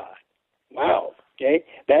little God. Wow. Okay?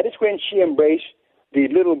 That is when she embraced the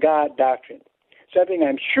little God doctrine, something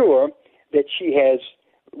I'm sure that she has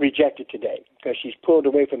rejected today because she's pulled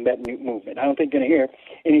away from that new movement. I don't think you're going to hear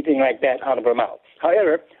anything like that out of her mouth.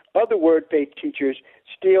 However, other Word Faith teachers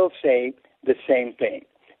still say the same thing,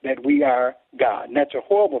 that we are God. And that's a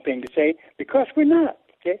horrible thing to say because we're not.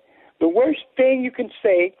 Okay? The worst thing you can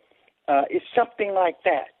say is something like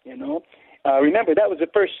that, you know. Remember, that was the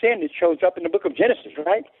first sin that shows up in the book of Genesis,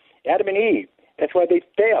 right? Adam and Eve. That's why they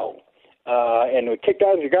fell and were kicked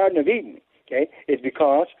out of the Garden of Eden. Okay? It's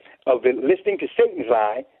because of listening to Satan's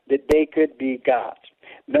lie that they could be gods.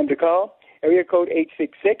 Number to call, area code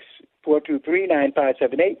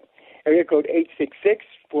 866-423-9578, area code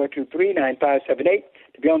 866-423-9578.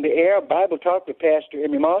 To be on the air, Bible Talk with Pastor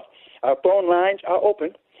Emery Moss. Our phone lines are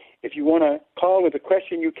open. If you want to call with a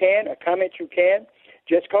question, you can, a comment, you can.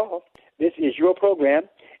 Just call. This is your program,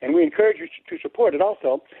 and we encourage you to support it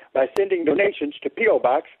also by sending donations to P.O.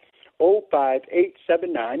 Box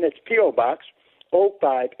 05879. That's P.O. Box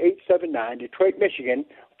 05879, Detroit, Michigan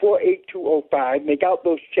 48205. Make out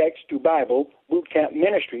those checks to Bible Boot Camp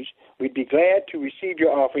Ministries. We'd be glad to receive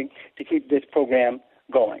your offering to keep this program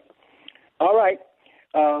going. All right.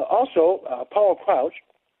 Also, Paul Crouch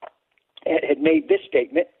had made this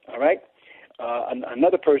statement, all right,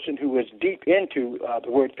 another person who was deep into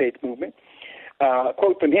the Word Faith movement. A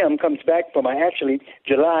quote from him comes back from actually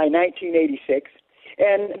July 1986,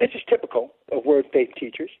 and this is typical of Word Faith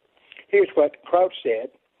teachers. Here's what Crouch said.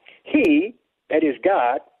 He, that is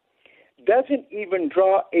God, doesn't even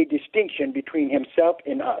draw a distinction between himself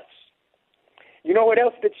and us. You know what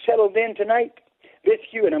else that's settled in tonight? This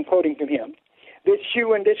hue, and I'm quoting from him, this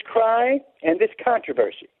hue and this cry and this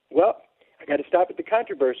controversy. Well, I got to stop at the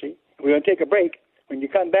controversy. We're going to take a break. When you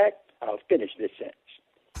come back, I'll finish this sentence.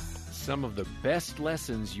 Some of the best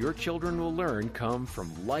lessons your children will learn come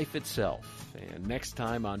from life itself. And next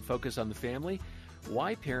time on Focus on the Family,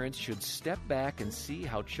 why parents should step back and see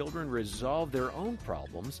how children resolve their own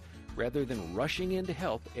problems rather than rushing in to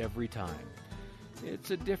help every time. It's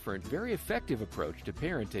a different, very effective approach to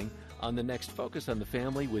parenting on the next Focus on the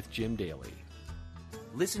Family with Jim Daly.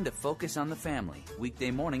 Listen to Focus on the Family,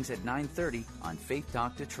 weekday mornings at 9:30 on Faith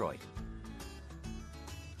Talk Detroit.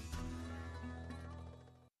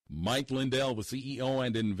 Mike Lindell, the CEO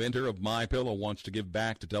and inventor of MyPillow, wants to give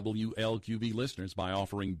back to WLQV listeners by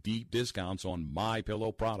offering deep discounts on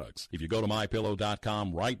MyPillow products. If you go to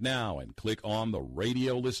MyPillow.com right now and click on the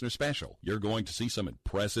radio listener special, you're going to see some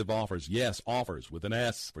impressive offers. Yes, offers with an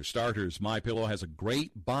S. For starters, MyPillow has a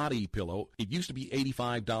great body pillow. It used to be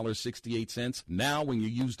 $85.68. Now, when you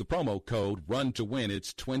use the promo code RUN2WIN,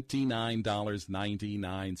 it's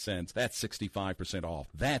 $29.99. That's 65% off.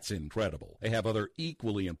 That's incredible. They have other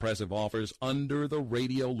equally impressive offers under the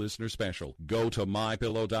radio listener special. Go to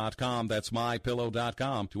MyPillow.com. That's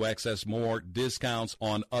MyPillow.com to access more discounts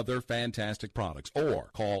on other fantastic products. Or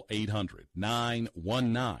call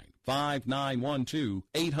 800-919-5912,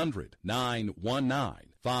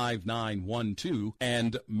 800-919-5912,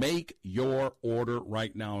 and make your order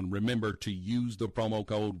right now. And remember to use the promo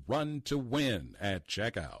code RUN2WIN at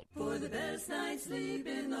checkout. For the best night's sleep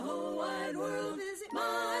in the whole wide world, visit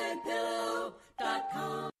MyPillow.com.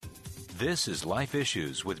 This is Life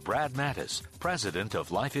Issues with Brad Mattis, president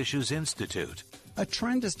of Life Issues Institute. A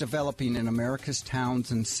trend is developing in America's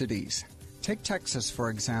towns and cities. Take Texas,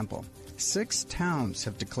 for example. 6 towns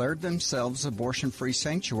have declared themselves abortion-free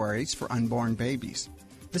sanctuaries for unborn babies.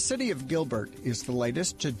 The city of Gilbert is the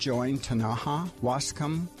latest to join Tanaha,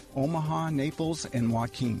 Wascom, Omaha, Naples, and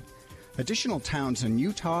Joaquin. Additional towns in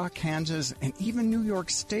Utah, Kansas, and even New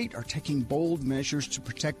York State are taking bold measures to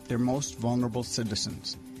protect their most vulnerable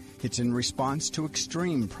citizens. It's in response to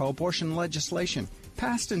extreme pro-abortion legislation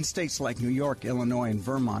passed in states like New York, Illinois, and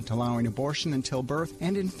Vermont, allowing abortion until birth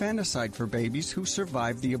and infanticide for babies who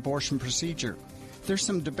survive the abortion procedure. There's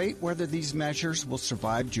some debate whether these measures will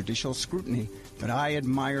survive judicial scrutiny, but I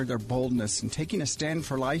admire their boldness in taking a stand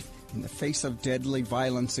for life in the face of deadly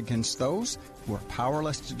violence against those who are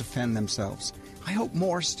powerless to defend themselves. I hope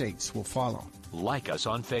more states will follow. Like us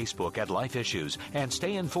on Facebook at Life Issues and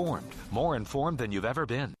stay informed, more informed than you've ever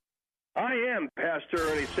been. I am Pastor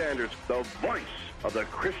Ernie Sanders, the voice of the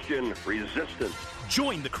Christian resistance.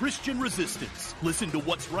 Join the Christian resistance. Listen to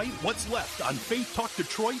What's Right, What's Left on Faith Talk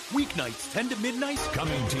Detroit, weeknights 10 to midnight.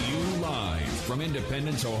 Coming to you live from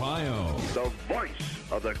Independence, Ohio. The voice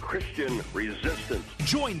of the Christian resistance.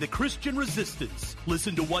 Join the Christian resistance.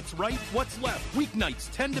 Listen to What's Right, What's Left,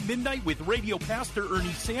 weeknights 10 to midnight with radio pastor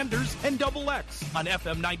Ernie Sanders and Double X on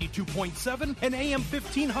FM 92.7 and AM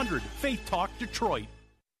 1500, Faith Talk Detroit.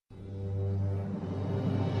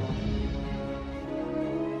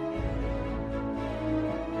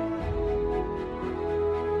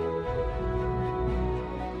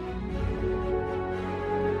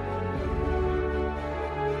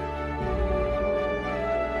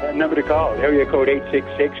 Number to call, area code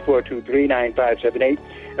 866-423-9578,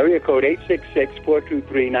 area code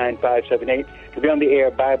 866-423-9578, to be on the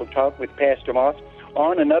air Bible Talk with Pastor Moss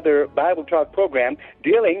on another Bible Talk program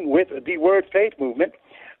dealing with the Word Faith movement,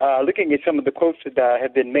 looking at some of the quotes that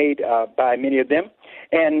have been made by many of them,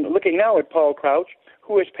 and looking now at Paul Crouch,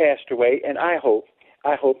 who has passed away, and I hope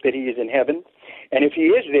that he is in heaven. And if he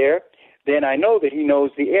is there, then I know that he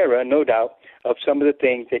knows the era, no doubt, of some of the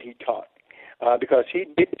things that he taught. Because he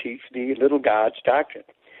did teach the little God's doctrine.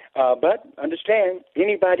 But understand,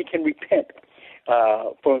 anybody can repent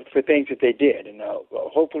for things that they did. And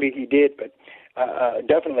hopefully he did, but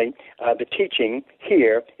definitely the teaching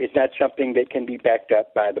here is not something that can be backed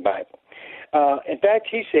up by the Bible. In fact,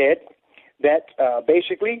 he said that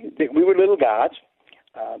basically that we were little gods.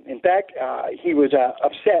 In fact, he was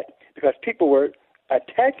upset because people were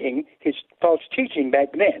attacking his false teaching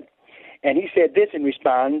back then. And he said this in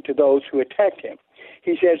response to those who attacked him.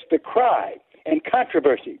 He says, the cry and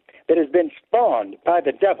controversy that has been spawned by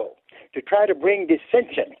the devil to try to bring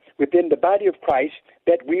dissension within the body of Christ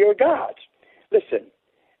that we are gods. Listen,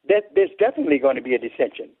 there's definitely going to be a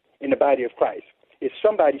dissension in the body of Christ. If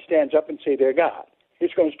somebody stands up and say they're God,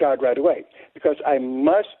 it's going to start right away. Because I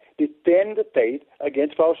must defend the faith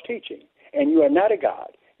against false teaching. And you are not a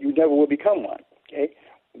God. You never will become one. Okay?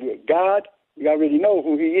 God, you already know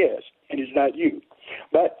who he is. And it's not you.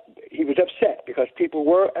 But he was upset because people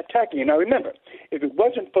were attacking him. Now remember, if it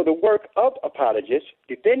wasn't for the work of apologists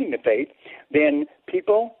defending the faith, then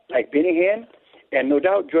people like Benny Hinn and no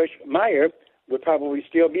doubt Joyce Meyer would probably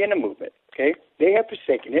still be in the movement. Okay? They have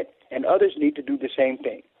forsaken it, and others need to do the same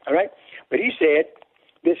thing. All right? But he said,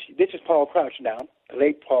 this is Paul Crouch now, the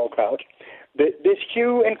late Paul Crouch, this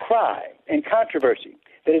hue and cry and controversy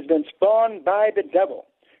that has been spawned by the devil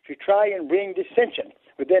to try and bring dissension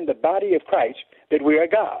within the body of Christ, that we are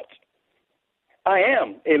gods. I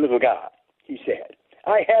am a little God, he said.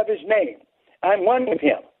 I have his name. I'm one with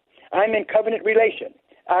him. I'm in covenant relation.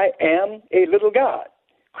 I am a little God.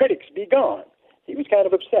 Critics, be gone. He was kind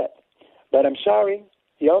of upset. But I'm sorry,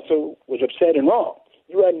 he also was upset and wrong.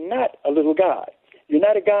 You are not a little God. You're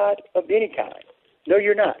not a God of any kind. No,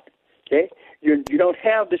 you're not. Okay? You don't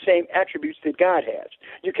have the same attributes that God has.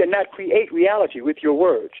 You cannot create reality with your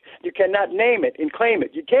words. You cannot name it and claim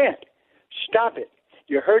it. You can't. Stop it.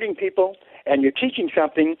 You're hurting people, and you're teaching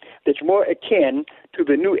something that's more akin to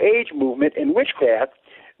the New Age movement and witchcraft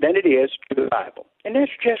than it is to the Bible. And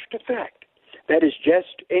that's just a fact. That is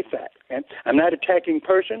just a fact. And I'm not attacking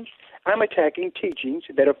persons. I'm attacking teachings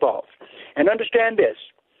that are false. And understand this.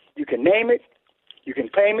 You can name it. You can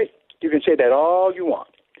claim it. You can say that all you want.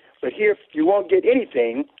 But here, you won't get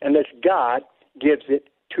anything unless God gives it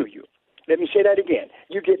to you. Let me say that again.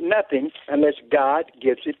 You get nothing unless God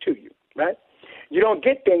gives it to you, right? You don't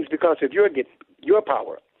get things because of your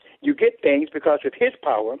power. You get things because of his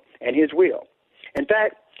power and his will. In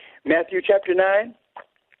fact, Matthew chapter 9,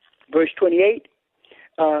 verse 28,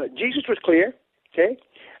 Jesus was clear, okay?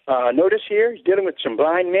 Notice here, he's dealing with some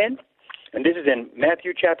blind men, and this is in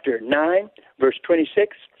Matthew chapter 9, verse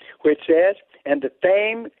 26, where it says, "And the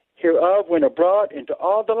fame hereof went abroad into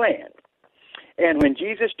all the land. And when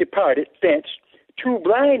Jesus departed thence, 2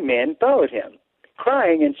 blind men followed him,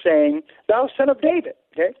 crying and saying, Thou son of David."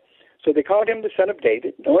 Okay? So they called him the son of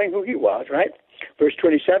David, knowing who he was, right? Verse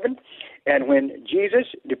 27, "And when Jesus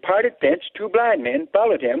departed thence, 2 blind men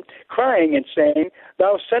followed him, crying and saying,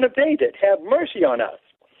 Thou son of David, have mercy on us."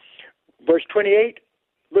 Verse 28,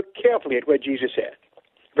 look carefully at what Jesus said.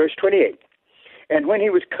 Verse 28, "And when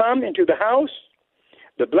he was come into the house,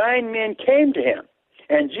 the blind men came to him,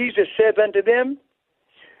 and Jesus said unto them,"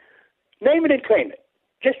 name it and claim it.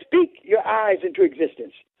 Just speak your eyes into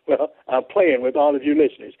existence. Well, I'm playing with all of you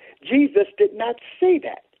listeners. Jesus did not say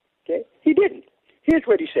that. Okay? He didn't. Here's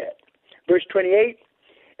what he said. Verse 28,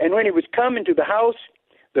 "And when he was come into the house,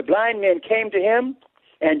 the blind men came to him,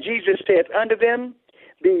 and Jesus said unto them,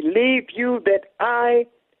 Believe you that I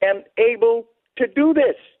am able to do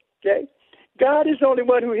this?" Okay? God is the only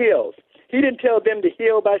one who heals. He didn't tell them to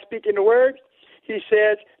heal by speaking the word. He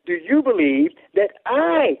says, do you believe that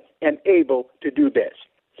I am able to do this?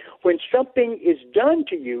 When something is done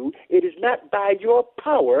to you, it is not by your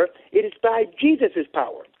power, it is by Jesus'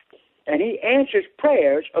 power. And he answers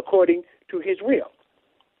prayers according to his will.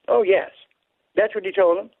 Oh, yes. That's what he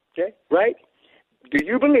told them, okay? Right? Do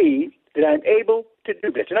you believe that I'm able to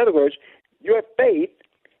do this? In other words, your faith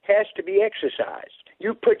has to be exercised.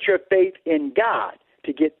 You put your faith in God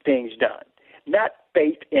to get things done, not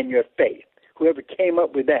faith in your faith. Whoever came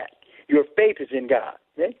up with that. Your faith is in God.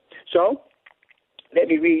 Okay? So, let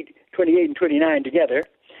me read 28 and 29 together.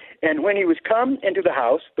 "And when he was come into the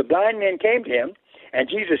house, the blind men came to him, and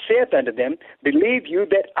Jesus saith unto them, Believe you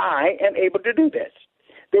that I am able to do this?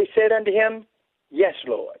 They said unto him, Yes,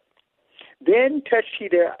 Lord. Then touched he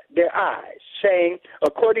their eyes, saying,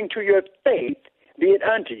 According to your faith be it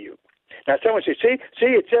unto you." Now someone says, see,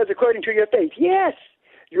 it says according to your faith. Yes,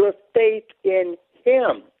 your faith in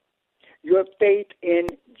him. Your faith in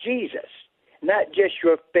Jesus, not just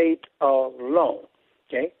your faith alone.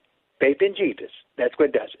 Okay? Faith in Jesus. That's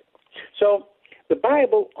what does it. So the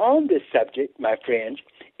Bible on this subject, my friends,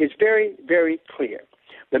 is very, very clear.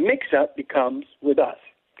 The mix-up becomes with us.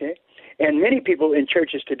 Okay? And many people in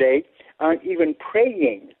churches today aren't even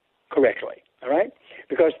praying correctly. All right?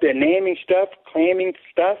 Because they're naming stuff, claiming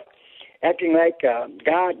stuff, acting like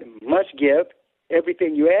God must give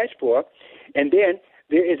everything you ask for, and then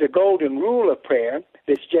there is a golden rule of prayer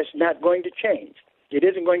that's just not going to change. It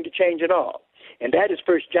isn't going to change at all. And that is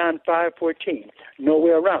 1 John 5:14. No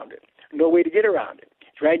way around it. No way to get around it.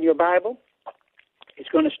 It's right in your Bible. It's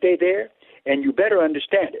going to stay there, and you better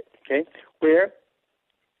understand it, okay? Where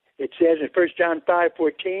it says in 1 John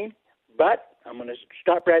 5:14, but I'm going to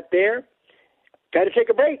stop right there. Got to take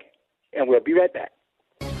a break, and we'll be right back.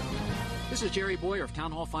 This is Jerry Boyer of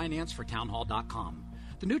Town Hall Finance for townhall.com.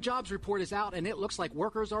 The new jobs report is out, and it looks like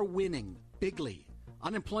workers are winning bigly.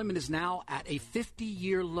 Unemployment is now at a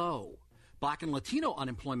 50-year low. Black and Latino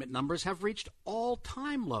unemployment numbers have reached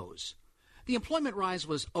all-time lows. The employment rise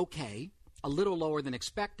was okay, a little lower than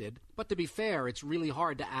expected, but to be fair, it's really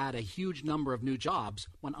hard to add a huge number of new jobs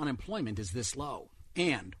when unemployment is this low.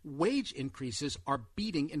 And wage increases are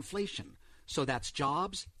beating inflation, so that's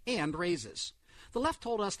jobs and raises. The left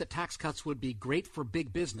told us that tax cuts would be great for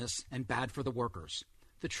big business and bad for the workers.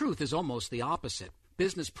 The truth is almost the opposite.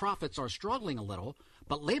 Business profits are struggling a little,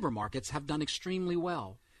 but labor markets have done extremely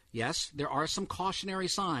well. Yes, there are some cautionary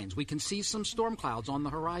signs. We can see some storm clouds on the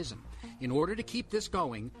horizon. In order to keep this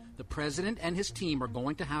going, the president and his team are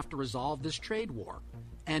going to have to resolve this trade war,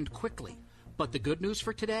 and quickly. But the good news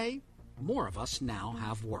for today, more of us now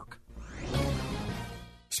have work.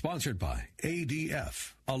 Sponsored by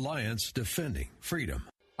ADF, Alliance Defending Freedom.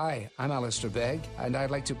 Hi, I'm Alistair Begg, and I'd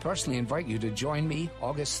like to personally invite you to join me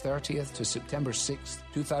August 30th to September 6th,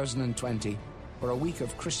 2020, for a week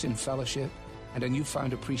of Christian fellowship and a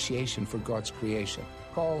newfound appreciation for God's creation.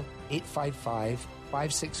 Call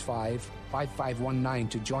 855-565-5519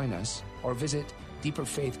 to join us, or visit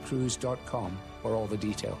deeperfaithcruise.com for all the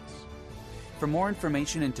details. For more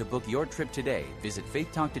information and to book your trip today, visit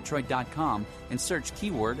faithtalkdetroit.com and search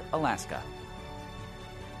keyword Alaska.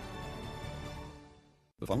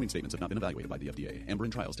 The following statements have not been evaluated by the FDA.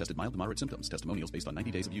 Amberen trials tested mild to moderate symptoms. Testimonials based on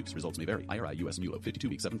 90 days of use. Results may vary. IRI US MULO 52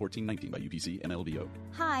 weeks 71419 by UPC MLVO.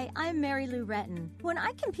 Hi, I'm Mary Lou Retton. When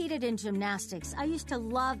I competed in gymnastics, I used to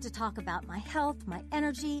love to talk about my health, my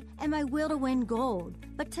energy, and my will to win gold.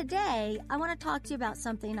 But today, I want to talk to you about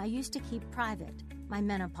something I used to keep private. My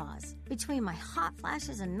menopause. Between my hot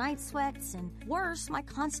flashes and night sweats, and worse, my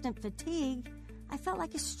constant fatigue, I felt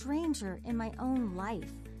like a stranger in my own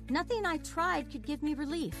life. Nothing I tried could give me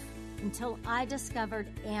relief until I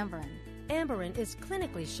discovered Amberen. Amberen is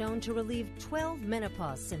clinically shown to relieve 12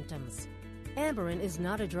 menopause symptoms. Amberen is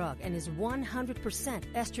not a drug and is 100%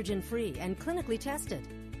 estrogen-free and clinically tested.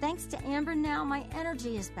 Thanks to Amberen now, my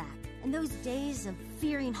energy is back, and those days of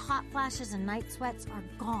fearing hot flashes and night sweats are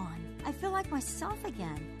gone. I feel like myself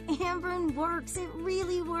again. Amberen works. It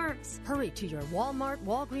really works. Hurry to your Walmart,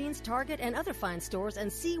 Walgreens, Target, and other fine stores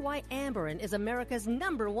and see why Amberen is America's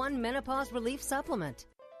 #1 menopause relief supplement.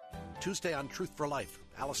 Tuesday on Truth for Life,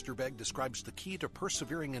 Alistair Begg describes the key to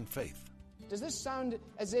persevering in faith. Does this sound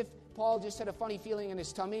as if Paul just had a funny feeling in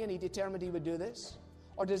his tummy and he determined he would do this?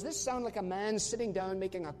 Or does this sound like a man sitting down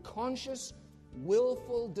making a conscious,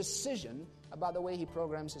 willful decision about the way he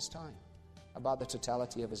programs his time, about the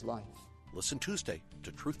totality of his life? Listen Tuesday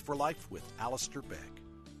to Truth for Life with Alistair Begg.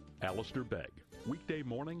 Alistair Begg, weekday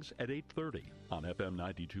mornings at 8:30 on FM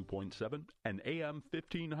 92.7 and AM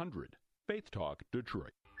 1500. Faith Talk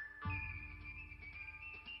Detroit.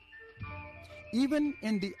 Even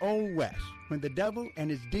in the Old West, when the devil and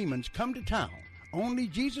his demons come to town, only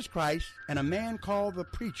Jesus Christ and a man called the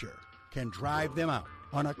Preacher can drive them out.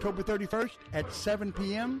 On October 31st at 7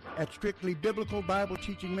 p.m. at Strictly Biblical Bible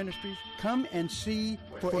Teaching Ministries, come and see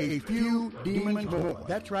For a Few Demons More.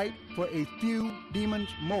 That's right, For a Few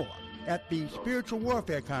Demons More. At the Spiritual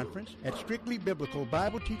Warfare Conference at Strictly Biblical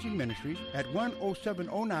Bible Teaching Ministries at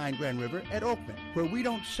 10709 Grand River at Oakland, where we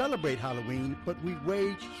don't celebrate Halloween, but we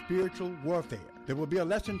wage spiritual warfare. There will be a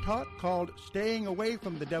lesson taught called Staying Away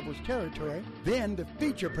from the Devil's Territory, then the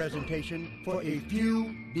feature presentation For a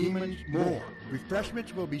Few Demons More.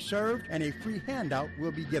 Refreshments will be served and a free handout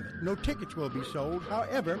will be given. No tickets will be sold.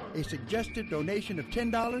 However, a suggested donation of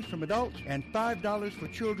 $10 from adults and $5 for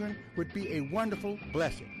children would be a wonderful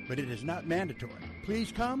blessing, but it is not mandatory.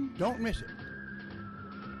 Please come, don't miss it.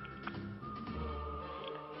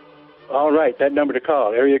 All right, that number to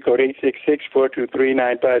call, area code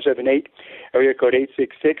 866-423-9578, area code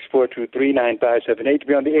 866-423-9578 to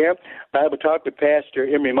be on the air. Bible Talk with Pastor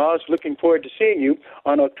Emery Moss. Looking forward to seeing you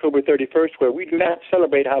on October 31st, where we do not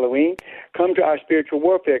celebrate Halloween. Come to our Spiritual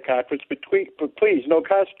Warfare Conference, but please, no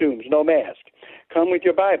costumes, no mask. Come with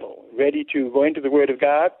your Bible, ready to go into the Word of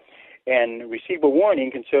God and receive a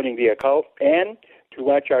warning concerning the occult, and to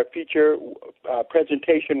watch our feature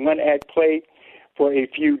presentation, one-act play, For a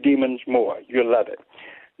Few Demons More. You'll love it.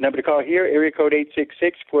 Number to call here, area code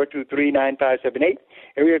 866-423-9578,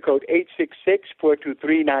 area code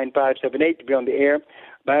 866-423-9578 to be on the air.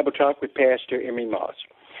 Bible Talk with Pastor Emery Moss.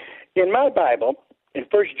 In my Bible, in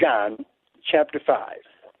 1 John chapter 5,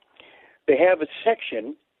 they have a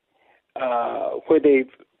section where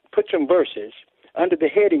they've put some verses under the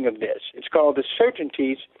heading of this. It's called The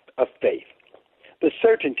Certainties of Faith. The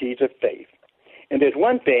Certainties of Faith. And there's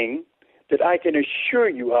one thing that I can assure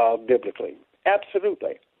you of biblically.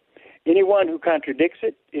 Absolutely. Anyone who contradicts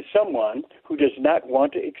it is someone who does not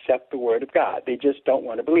want to accept the Word of God. They just don't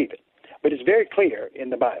want to believe it. But it's very clear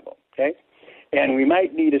in the Bible, okay? And we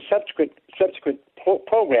might need a subsequent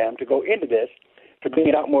program to go into this to bring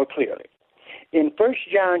it out more clearly. In 1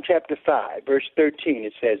 John chapter 5, verse 13,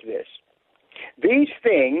 it says this, "These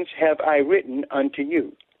things have I written unto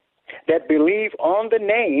you, that believe on the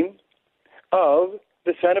name of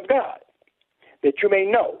the Son of God, that you may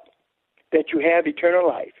know that you have eternal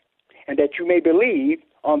life, and that you may believe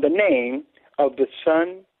on the name of the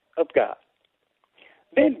Son of God."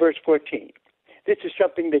 Then verse 14. This is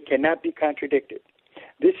something that cannot be contradicted.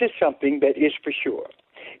 This is something that is for sure.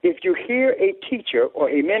 If you hear a teacher or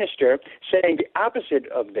a minister saying the opposite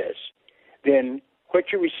of this, then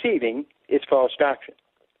what you're receiving is false doctrine.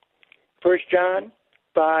 1 John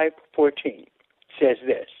 5:14 says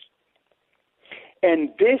this,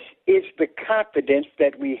 "And this is the confidence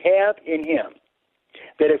that we have in him,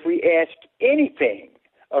 that if we ask anything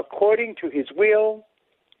according to his will,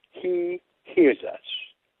 he hears us.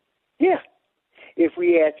 Yeah. If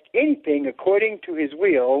we ask anything according to his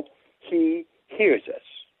will, he hears us.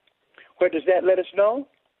 What does that let us know?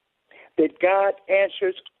 That God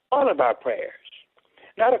answers all of our prayers,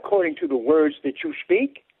 not according to the words that you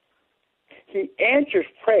speak. He answers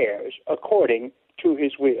prayers according to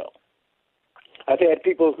his will. I've had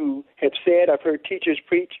people who have said, I've heard teachers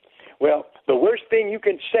preach, well, the worst thing you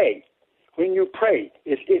can say when you pray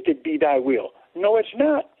is, if it be thy will. No, it's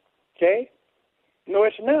not, okay? No,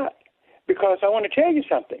 it's not. Because I want to tell you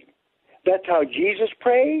something. That's how Jesus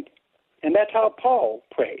prayed, and that's how Paul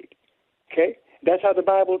prayed, okay? That's how the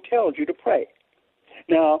Bible tells you to pray.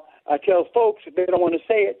 Now, I tell folks, if they don't want to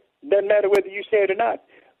say it, doesn't matter whether you say it or not,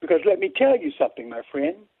 because let me tell you something, my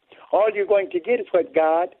friend. All you're going to get is what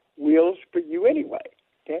God wills for you anyway,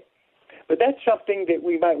 okay? But that's something that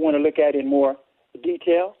we might want to look at in more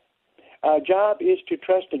detail. Our job is to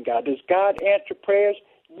trust in God. Does God answer prayers?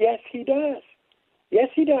 Yes, he does. Yes,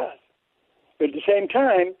 he does. But at the same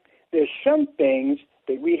time, there's some things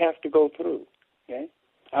that we have to go through, okay?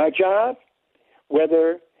 Our job,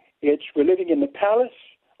 whether it's we're living in the palace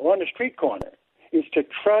or on the street corner, is to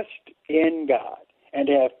trust in God and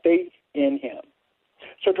to have faith in him.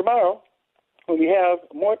 So tomorrow, when we have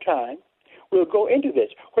more time, we'll go into this,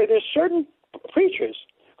 where there's certain preachers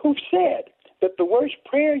who've said that the worst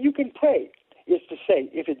prayer you can pray is to say,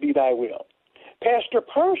 if it be thy will. Pastor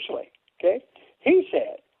Parsley, okay, he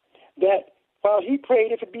said that while he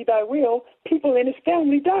prayed, if it be thy will, people in his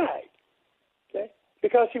family died, okay,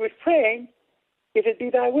 because he was praying, if it be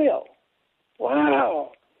thy will.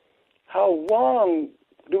 Wow. How long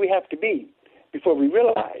do we have to be before we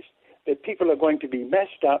realize that people are going to be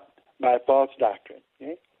messed up by false doctrine?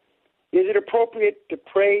 Okay? Is it appropriate to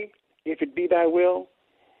pray, if it be thy will?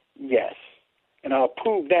 Yes. And I'll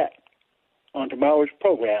prove that on tomorrow's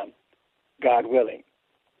program, God willing.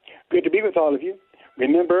 Good to be with all of you.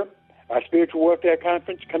 Remember our Spiritual Warfare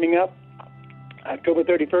Conference coming up October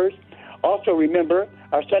 31st. Also remember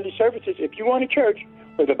our Sunday services. If you want a church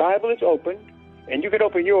where the Bible is open, and you can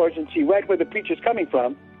open yours and see right where the preacher's coming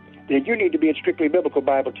from, then you need to be at Strictly Biblical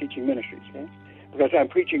Bible Teaching Ministries. Okay? Because I'm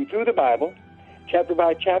preaching through the Bible, chapter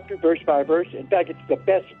by chapter, verse by verse. In fact, it's the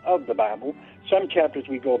best of the Bible. Some chapters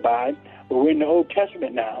we go by, but we're in the Old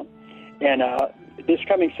Testament now. And this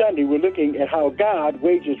coming Sunday, we're looking at how God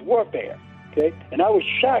wages warfare. Okay? And I was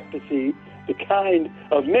shocked to see the kind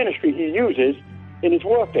of ministry he uses in his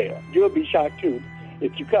warfare. You'll be shocked, too,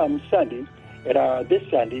 if you come Sunday, this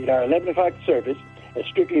Sunday, at our 11 o'clock service at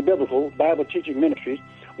Strictly Biblical Bible Teaching Ministries,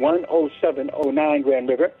 10709 Grand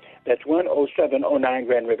River. That's 10709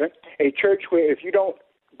 Grand River. A church where if you don't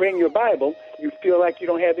bring your Bible, you feel like you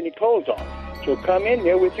don't have any clothes on. So come in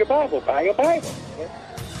there with your Bible. Buy your Bible.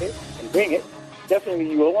 Okay? And bring it.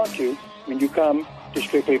 Definitely you will want to when you come to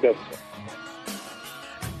Strictly Biblical.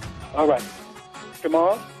 All right.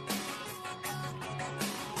 Tomorrow,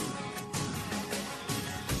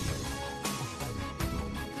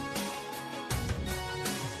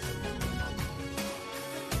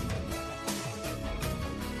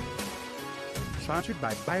 sponsored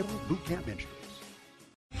by Bible Boot Camp Ministries.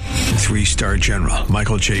 3-star General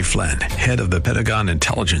Michael J. Flynn, head of the Pentagon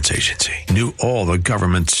Intelligence Agency, knew all the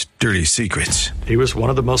government's dirty secrets. He was one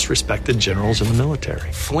of the most respected generals in the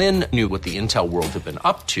military. Flynn knew what the intel world had been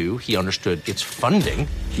up to. He understood its funding.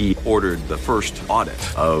 He ordered the first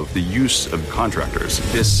audit of the use of contractors.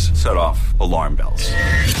 This set off alarm bells.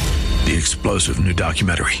 The explosive new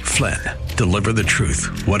documentary, Flynn, Deliver the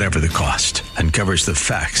Truth, Whatever the Cost, uncovers the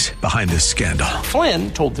facts behind this scandal.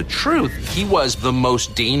 Flynn told the truth. He was the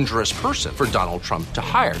most dangerous person for Donald Trump to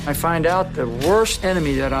hire. I find out the worst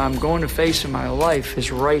enemy that I'm going to face in my life is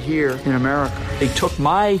right here in America. They took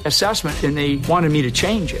my assessment and they wanted me to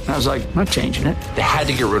change it. And I was like, I'm not changing it. They had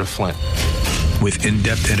to get rid of Flynn. With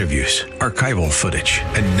in-depth interviews, archival footage,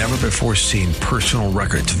 and never-before-seen personal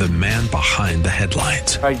records of the man behind the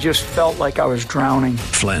headlines. I just felt like I was drowning.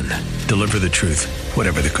 Flynn, Deliver the Truth,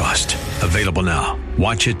 Whatever the Cost. Available now.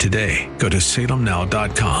 Watch it today. Go to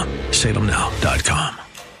salemnow.com. salemnow.com.